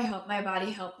 how do I help my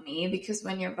body help me? Because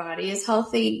when your body is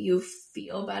healthy, you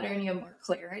feel better and you have more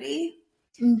clarity.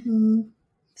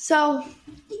 So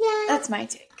yeah, that's my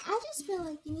take. I just feel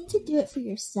like you need to do it for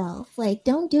yourself. Like,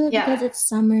 don't do it because it's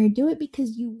summer. Do it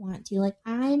because you want to. Like,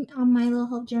 I'm on my little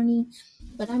health journey,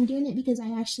 but I'm doing it because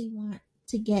I actually want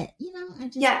to get,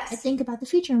 I think about the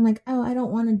future. I'm like, oh, I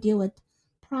don't want to deal with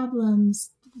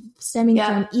problems stemming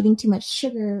from eating too much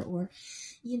sugar or,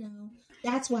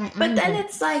 that's why But then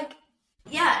it's like,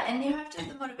 and you have to have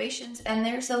the motivations, and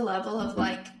there's a level of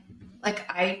like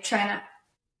I try not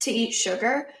to eat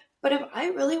sugar, but if I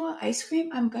really want ice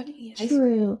cream, I'm gonna eat ice cream.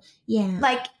 True. Yeah.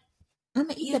 Like, I'm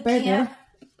gonna eat the burger.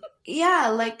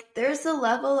 Like there's a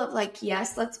level of like,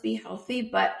 yes, let's be healthy,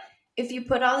 but if you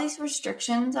put all these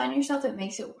restrictions on yourself, it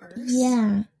makes it worse.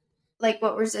 Yeah. Like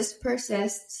what resists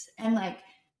persists, and like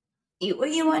eat what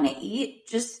you want to eat,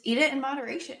 just eat it in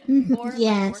moderation. Or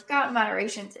like, work out in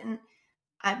moderation. And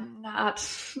I'm not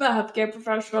a healthcare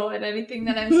professional in anything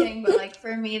that I'm saying, but like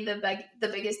for me, the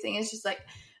biggest thing is just like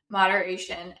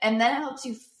moderation, and then it helps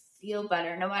you feel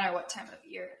better no matter what time of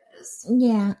year it is.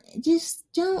 Yeah, just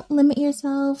don't limit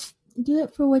yourself. Do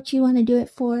it for what you want to do it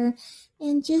for,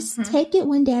 and just take it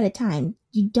one day at a time.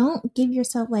 You don't give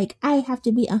yourself like, I have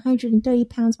to be 130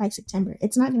 pounds by September.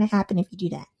 It's not going to happen if you do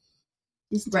that.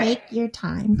 Just take your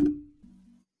time.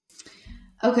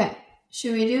 Okay,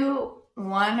 should we do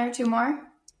one or two more?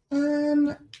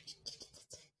 Sure.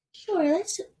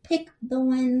 Let's pick the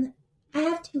one. I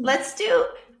have to. Let's do.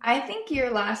 I think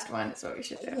your last one is what we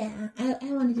should do. Yeah,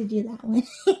 I wanted to do that one.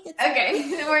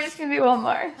 Okay, we're just gonna do one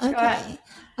more. Okay. Go ahead.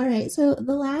 All right. So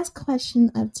the last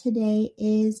question of today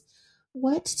is,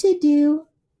 what to do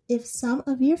if some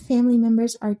of your family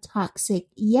members are toxic,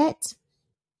 yet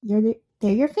they're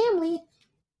your family?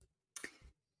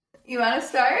 You want to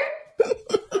start?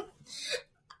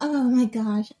 Oh my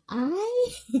gosh.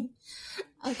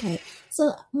 Okay.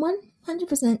 So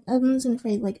 100%, I'm just gonna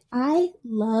say, like, I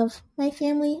love my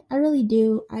family. I really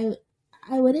do. I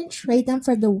wouldn't trade them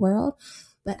for the world,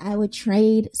 but I would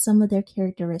trade some of their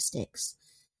characteristics.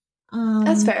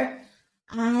 That's fair.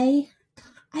 I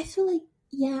feel like,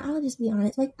 I'll just be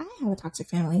honest. Like, I have a toxic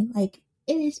family. Like,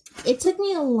 it took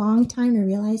me a long time to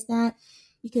realize that,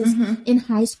 because in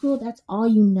high school, that's all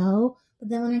you know. But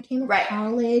then when I came to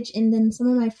college, and then some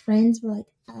of my friends were like,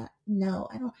 no,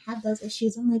 I don't have those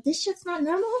issues. I'm like, this shit's not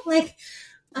normal. Like,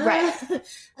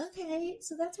 okay.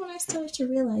 So that's when I started to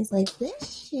realize, like,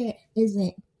 this shit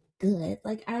isn't good.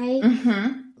 Like, I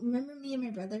remember me and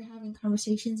my brother having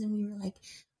conversations, and we were like,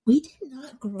 we did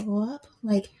not grow up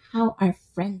like how our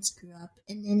friends grew up.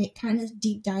 And then it kind of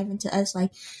deep dive into us,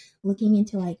 like, looking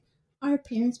into, like, our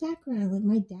parents' background. Like,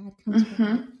 my dad comes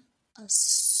from a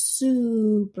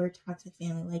super toxic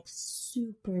family, like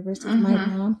super, versus my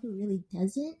mom who really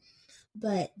doesn't,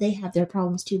 but they have their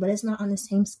problems too, but it's not on the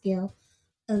same scale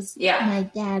as my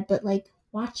dad. But like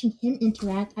watching him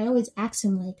interact, I always ask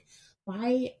him like,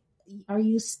 why are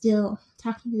you still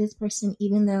talking to this person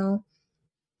even though,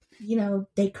 you know,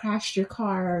 they crashed your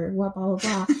car or blah blah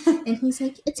blah blah. And he's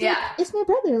like, it's my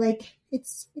brother, like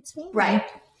it's family, right?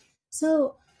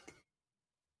 So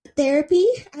therapy,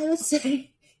 I would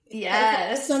say,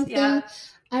 something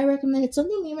I recommend. It's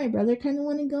something me and my brother kind of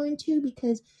want to go into,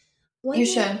 because one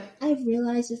thing I've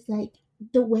realized is like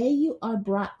the way you are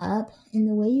brought up and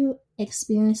the way you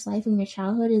experience life in your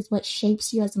childhood is what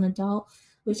shapes you as an adult,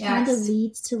 which kind of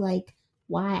leads to like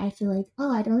why I feel like,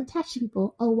 oh, I don't attach to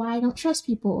people, or why I don't trust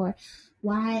people, or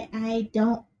why I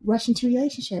don't rush into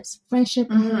relationships, friendship,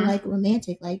 or like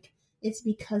romantic. Like it's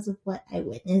because of what I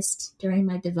witnessed during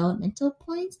my developmental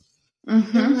points.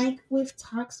 And like with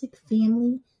toxic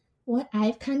family, what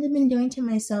I've kind of been doing to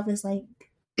myself is like,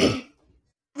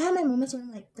 I have my moments where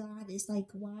I'm like, God, is like,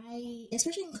 why,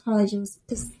 especially in college, it was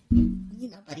because, you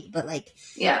know, buddy, but like,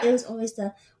 it was always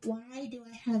the, why do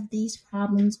I have these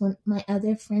problems when my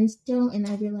other friends don't? And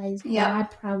I realized God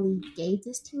probably gave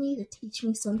this to me to teach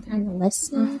me some kind of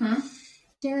lesson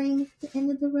during the end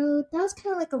of the road. That was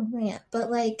kind of like a rant, but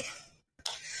like,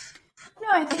 no,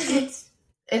 I think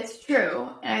it's true.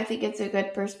 And I think it's a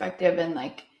good perspective. And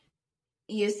like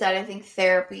you said, I think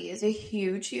therapy is a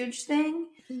huge, huge thing.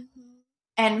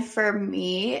 And for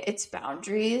me, it's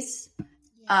boundaries.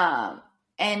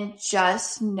 And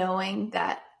just knowing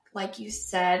that, like you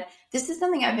said, this is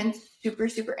something I've been super,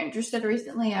 super interested in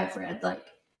recently. I've read like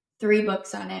 3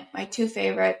 books on it. My 2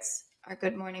 favorites are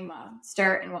Good Morning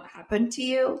Monster and What Happened to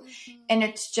You. And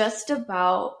it's just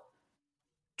about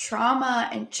trauma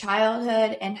and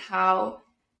childhood and how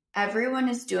everyone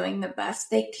is doing the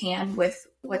best they can with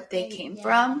what they came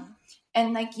from.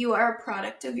 And like you are a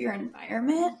product of your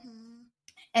environment.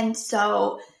 And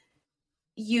so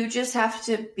you just have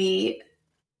to be,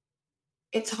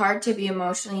 it's hard to be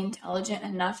emotionally intelligent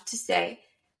enough to say,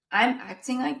 I'm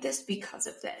acting like this because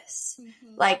of this.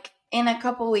 Like in a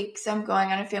couple weeks, I'm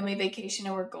going on a family vacation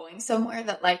and we're going somewhere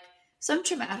that like some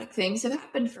traumatic things have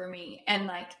happened for me. And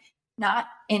like not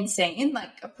insane,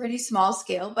 like a pretty small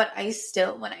scale, but I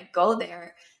still, when I go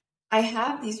there, I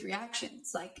have these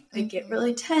reactions. Like I get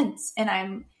really tense and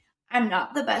I'm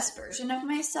not the best version of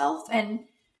myself. And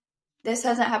this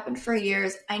hasn't happened for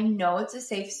years. I know it's a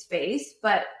safe space,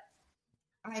 but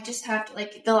I just have to,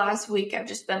 like, the last week, I've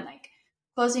just been, like,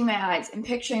 closing my eyes and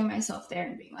picturing myself there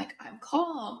and being like, I'm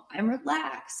calm, I'm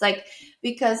relaxed. Like,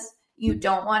 because you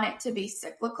don't want it to be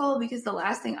cyclical, because the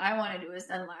last thing I want to do is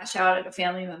then lash out at a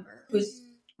family member who's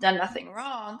done nothing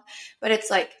wrong. But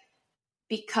it's like,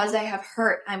 because I have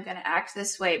hurt, I'm going to act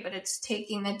this way. But it's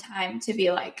taking the time to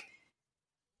be like,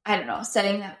 I don't know,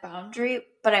 setting that boundary.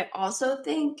 But I also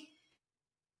think,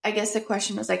 I guess the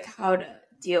question was like how to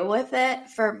deal with it.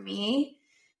 For me,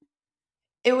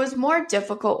 it was more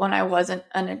difficult when I wasn't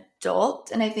an adult.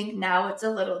 And I think now it's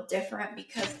a little different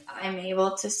because I'm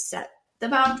able to set the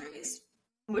boundaries,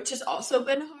 which has also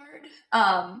been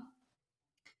hard.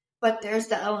 But there's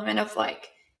the element of like,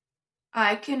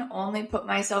 I can only put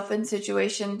myself in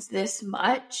situations this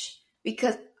much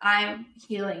because I'm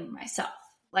healing myself.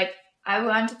 Like I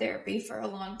went to therapy for a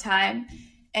long time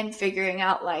and figuring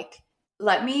out like,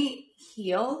 let me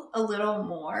heal a little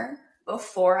more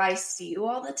before I see you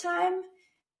all the time,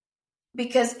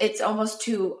 because it's almost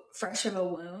too fresh of a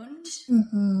wound.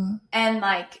 And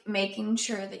like making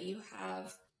sure that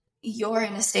you're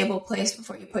in a stable place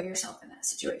before you put yourself in that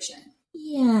situation.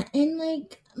 Yeah. And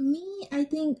like me, I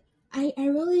think I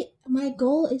really, my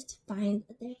goal is to find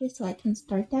a therapist so I can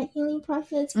start that healing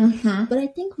process. But I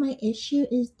think my issue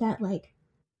is that like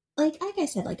I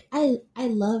said, like I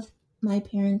love my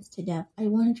parents to death. I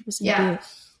 100% do.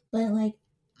 But like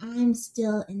I'm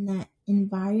still in that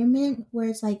environment where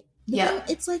it's like,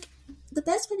 it's like the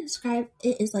best way to describe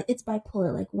it is like it's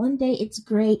bipolar. Like one day it's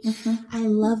great. I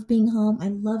love being home. I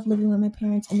love living with my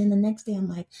parents. And then the next day I'm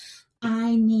like,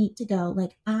 I need to go.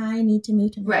 Like I need to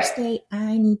move to another state.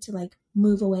 I need to like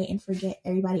move away and forget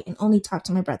everybody and only talk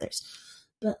to my brothers.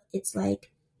 But it's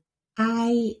like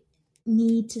I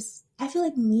feel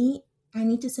like I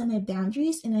need to set my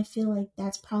boundaries, and I feel like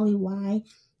that's probably why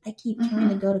I keep trying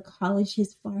to go to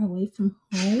colleges far away from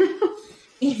home.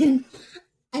 And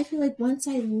I feel like once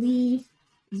I leave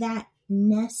that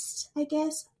nest, I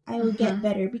guess, I will get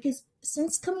better. Because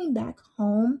since coming back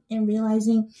home and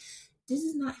realizing this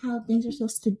is not how things are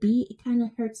supposed to be, it kind of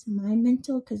hurts my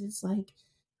mental, because it's like,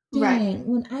 dang,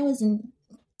 when I was in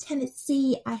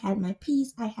Tennessee, I had my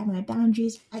peace, I had my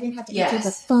boundaries, I didn't have to answer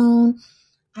the phone.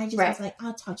 I just was like,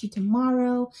 I'll talk to you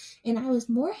tomorrow. And I was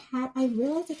more I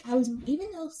realized that I was, even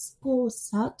though school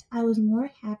sucked, I was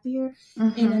more happier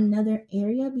in another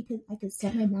area because I could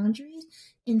set my boundaries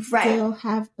and still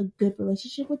have a good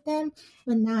relationship with them.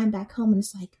 But now I'm back home and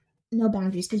it's like, no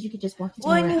boundaries because you could just walk into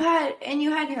my room. And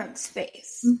you had your own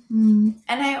space. And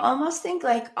I almost think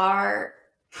like our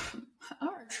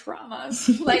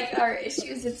traumas, like our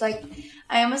issues, it's like,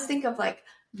 I almost think of like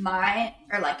mine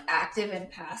are like active and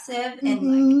passive, and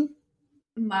like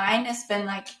mine has been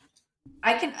like,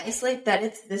 I can isolate that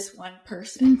it's this one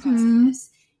person causing this,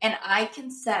 and I can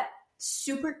set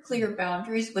super clear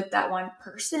boundaries with that one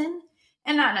person,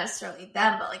 and not necessarily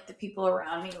them, but like the people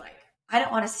around me. Like, I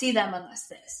don't want to see them unless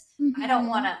this. I don't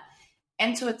want to.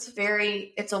 And so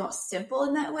it's almost simple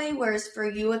in that way. Whereas for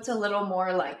you, it's a little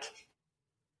more like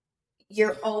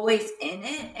you're always in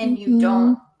it, and you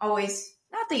don't always,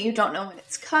 not that you don't know when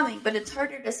it's coming, but it's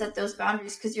harder to set those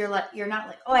boundaries because you're not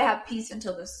like, oh, I have peace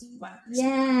until this one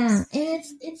person comes. And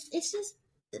it's just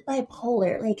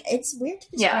bipolar. Like, it's weird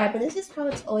to describe, but this is how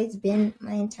it's always been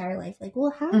my entire life. Like,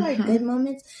 we'll have our good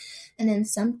moments, and then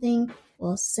something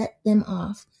will set them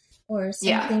off, or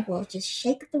something will just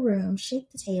shake the room,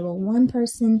 shake the table. One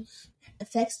person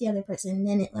affects the other person, and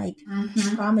then it like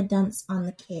trauma dumps on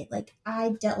the kid. Like,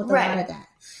 I dealt with a lot of that.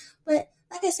 But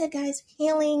like I said, guys,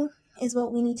 healing is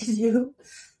what we need to do.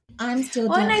 I'm still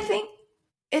doing. And I think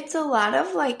it's a lot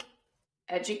of like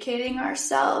educating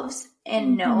ourselves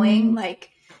and knowing like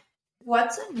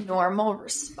what's a normal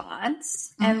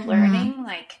response, and learning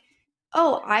like,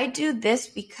 oh, I do this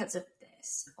because of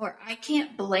this, or I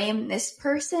can't blame this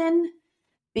person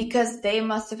because they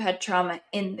must have had trauma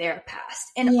in their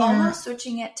past, and almost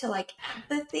switching it to like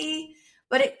empathy.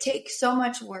 But it takes so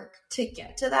much work to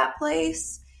get to that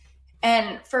place.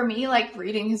 And for me, like,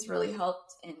 reading has really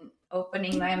helped in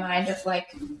opening my mind of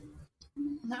like,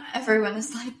 not everyone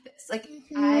is like this. Like,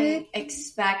 I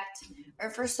expect, or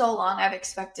for so long I've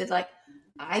expected, like,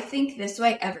 I think this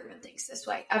way, everyone thinks this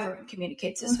way, everyone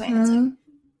communicates this way. And it's like,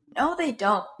 no, they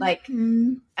don't. Like,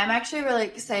 I'm actually really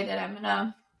excited. I'm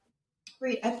gonna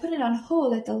read. I put it on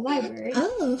hold at the library.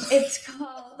 It's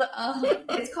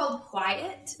called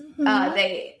Quiet.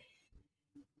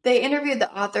 They interviewed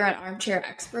the author and armchair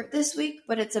expert this week,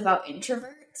 but it's about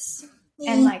introverts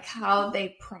and like how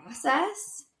they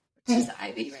process, which is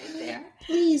Ibi right there.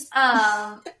 Please.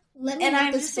 Let me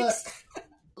and this book.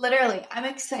 Literally, I'm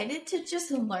excited to just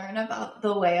learn about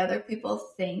the way other people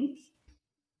think.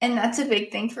 And that's a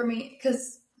big thing for me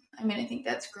because, I mean, I think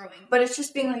that's growing. But it's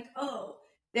just being like, oh,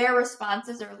 their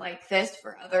responses are like this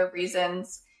for other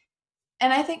reasons.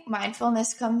 And I think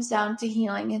mindfulness comes down to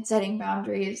healing and setting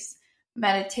boundaries,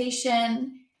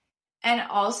 meditation, and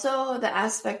also the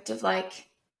aspect of like,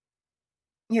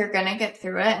 you're going to get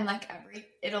through it and like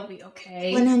it'll be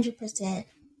okay. 100%.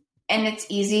 And it's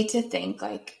easy to think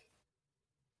like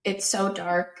it's so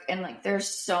dark and like there's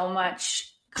so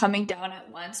much coming down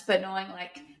at once, but knowing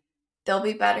like there'll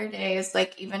be better days,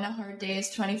 like even a hard day is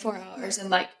 24 hours, and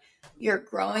like you're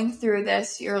growing through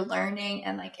this, you're learning,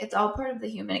 and like it's all part of the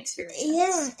human experience.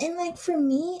 Yeah, and like for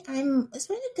me,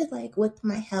 especially because like with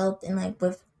my health and like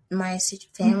with my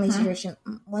family situation,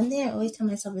 one thing I always tell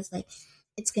myself is like,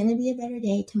 it's gonna be a better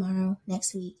day tomorrow,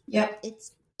 next week. Yep.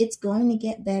 It's going to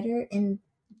get better, and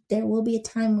there will be a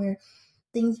time where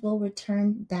things will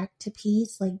return back to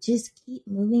peace. Like, just keep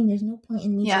moving. There's no point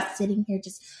in me just sitting here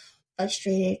just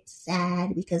frustrated,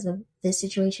 sad because of this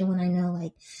situation, when I know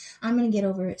like I'm gonna get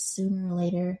over it sooner or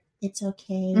later. It's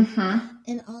okay.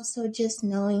 And also just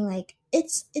knowing like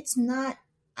it's not,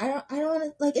 I don't want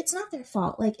to, like, it's not their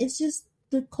fault. Like, it's just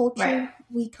the culture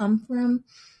we come from.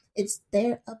 It's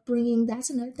their upbringing. That's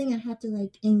another thing I have to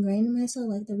like ingrain in myself.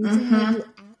 Like, the reason why you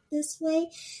act this way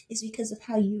is because of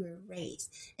how you were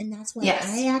raised, and that's why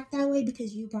I act that way,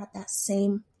 because you brought that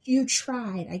same. You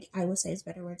tried. I will say it's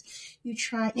better words. You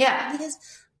tried. Yeah. Because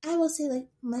I will say, like,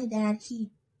 my dad, he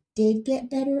did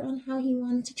get better on how he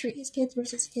wanted to treat his kids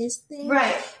versus his thing.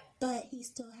 Right. But he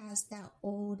still has that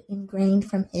old ingrained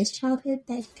from his childhood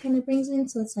that he kind of brings in.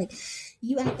 So it's like,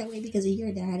 you act that way because of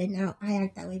your dad, and now I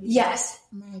act that way because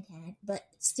of my dad. But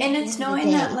still, and it's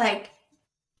knowing that like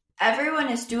everyone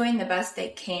is doing the best they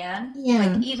can. Yeah.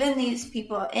 Like, even these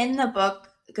people in the book,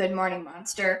 Good Morning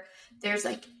Monster, there's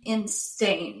like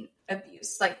insane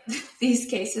abuse, like these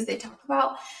cases they talk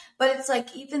about. But it's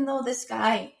like, even though this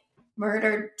guy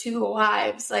murdered 2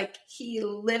 wives, like, he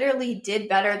literally did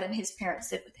better than his parents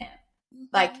did with him.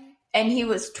 Like, and he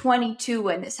was 22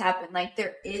 when this happened. Like,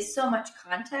 there is so much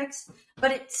context,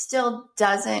 but it still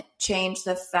doesn't change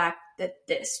the fact that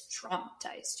this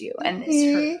traumatized you and this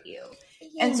hurt you.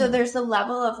 And so there's a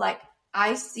level of like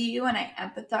I see you and I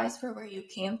empathize for where you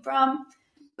came from,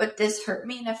 but this hurt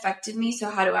me and affected me, so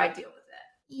how do I deal with it?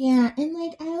 Yeah, and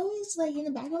like I always like in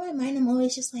the back of my mind, I'm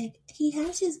always just like he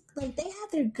has his like they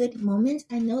have their good moments.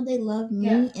 I know they love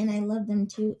me and I love them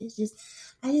too. It's just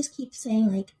I just keep saying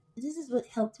like this is what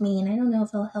helped me, and I don't know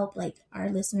if it'll help like our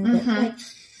listener, but like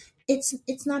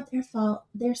it's not their fault.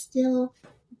 They're still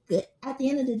good. At the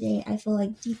end of the day, I feel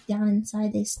like deep down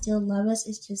inside they still love us.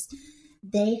 It's just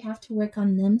they have to work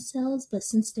on themselves, but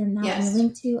since they're not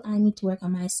willing to, I need to work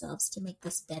on myself to make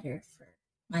this better for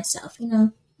myself, you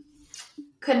know?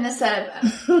 Couldn't have said it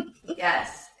better.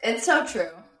 Yes, it's so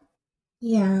true.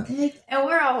 Yeah. And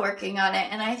we're all working on it.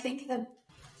 And I think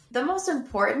the most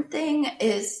important thing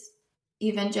is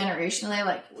even generationally,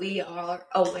 like we are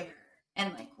aware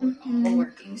and like we're all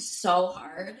working so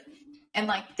hard. And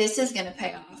like this is going to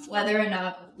pay off whether or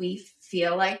not we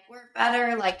feel like we're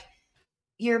better. Like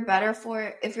you're better for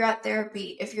it if you're at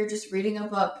therapy, if you're just reading a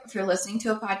book, if you're listening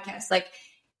to a podcast, like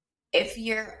if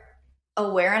you're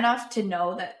aware enough to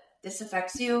know that this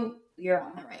affects you, you're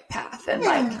on the right path. And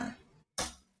and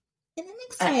I'm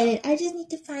excited. I just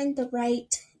need to find the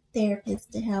right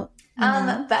therapist to help.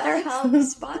 BetterHelp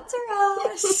sponsor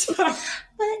us.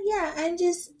 But yeah, I'm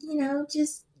just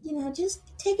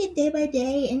take it day by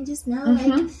day and just know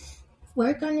like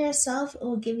work on yourself. It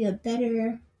will give you a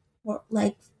better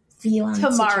like view on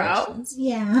tomorrow. Situations.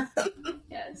 Yeah.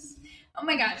 Yes. Oh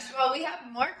my gosh. Well, we have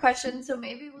more questions, so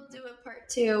maybe we'll do a part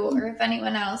 2, or if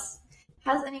anyone else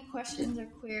has any questions or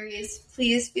queries,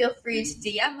 please feel free to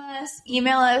DM us,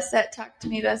 email us at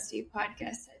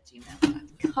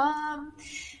talktomebestiepodcast@gmail.com.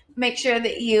 Make sure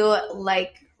that you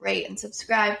like, rate, and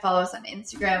subscribe. Follow us on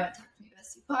Instagram at Talk to Me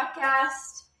Bestie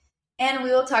Podcast. And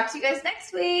we will talk to you guys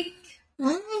next week.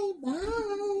 Bye.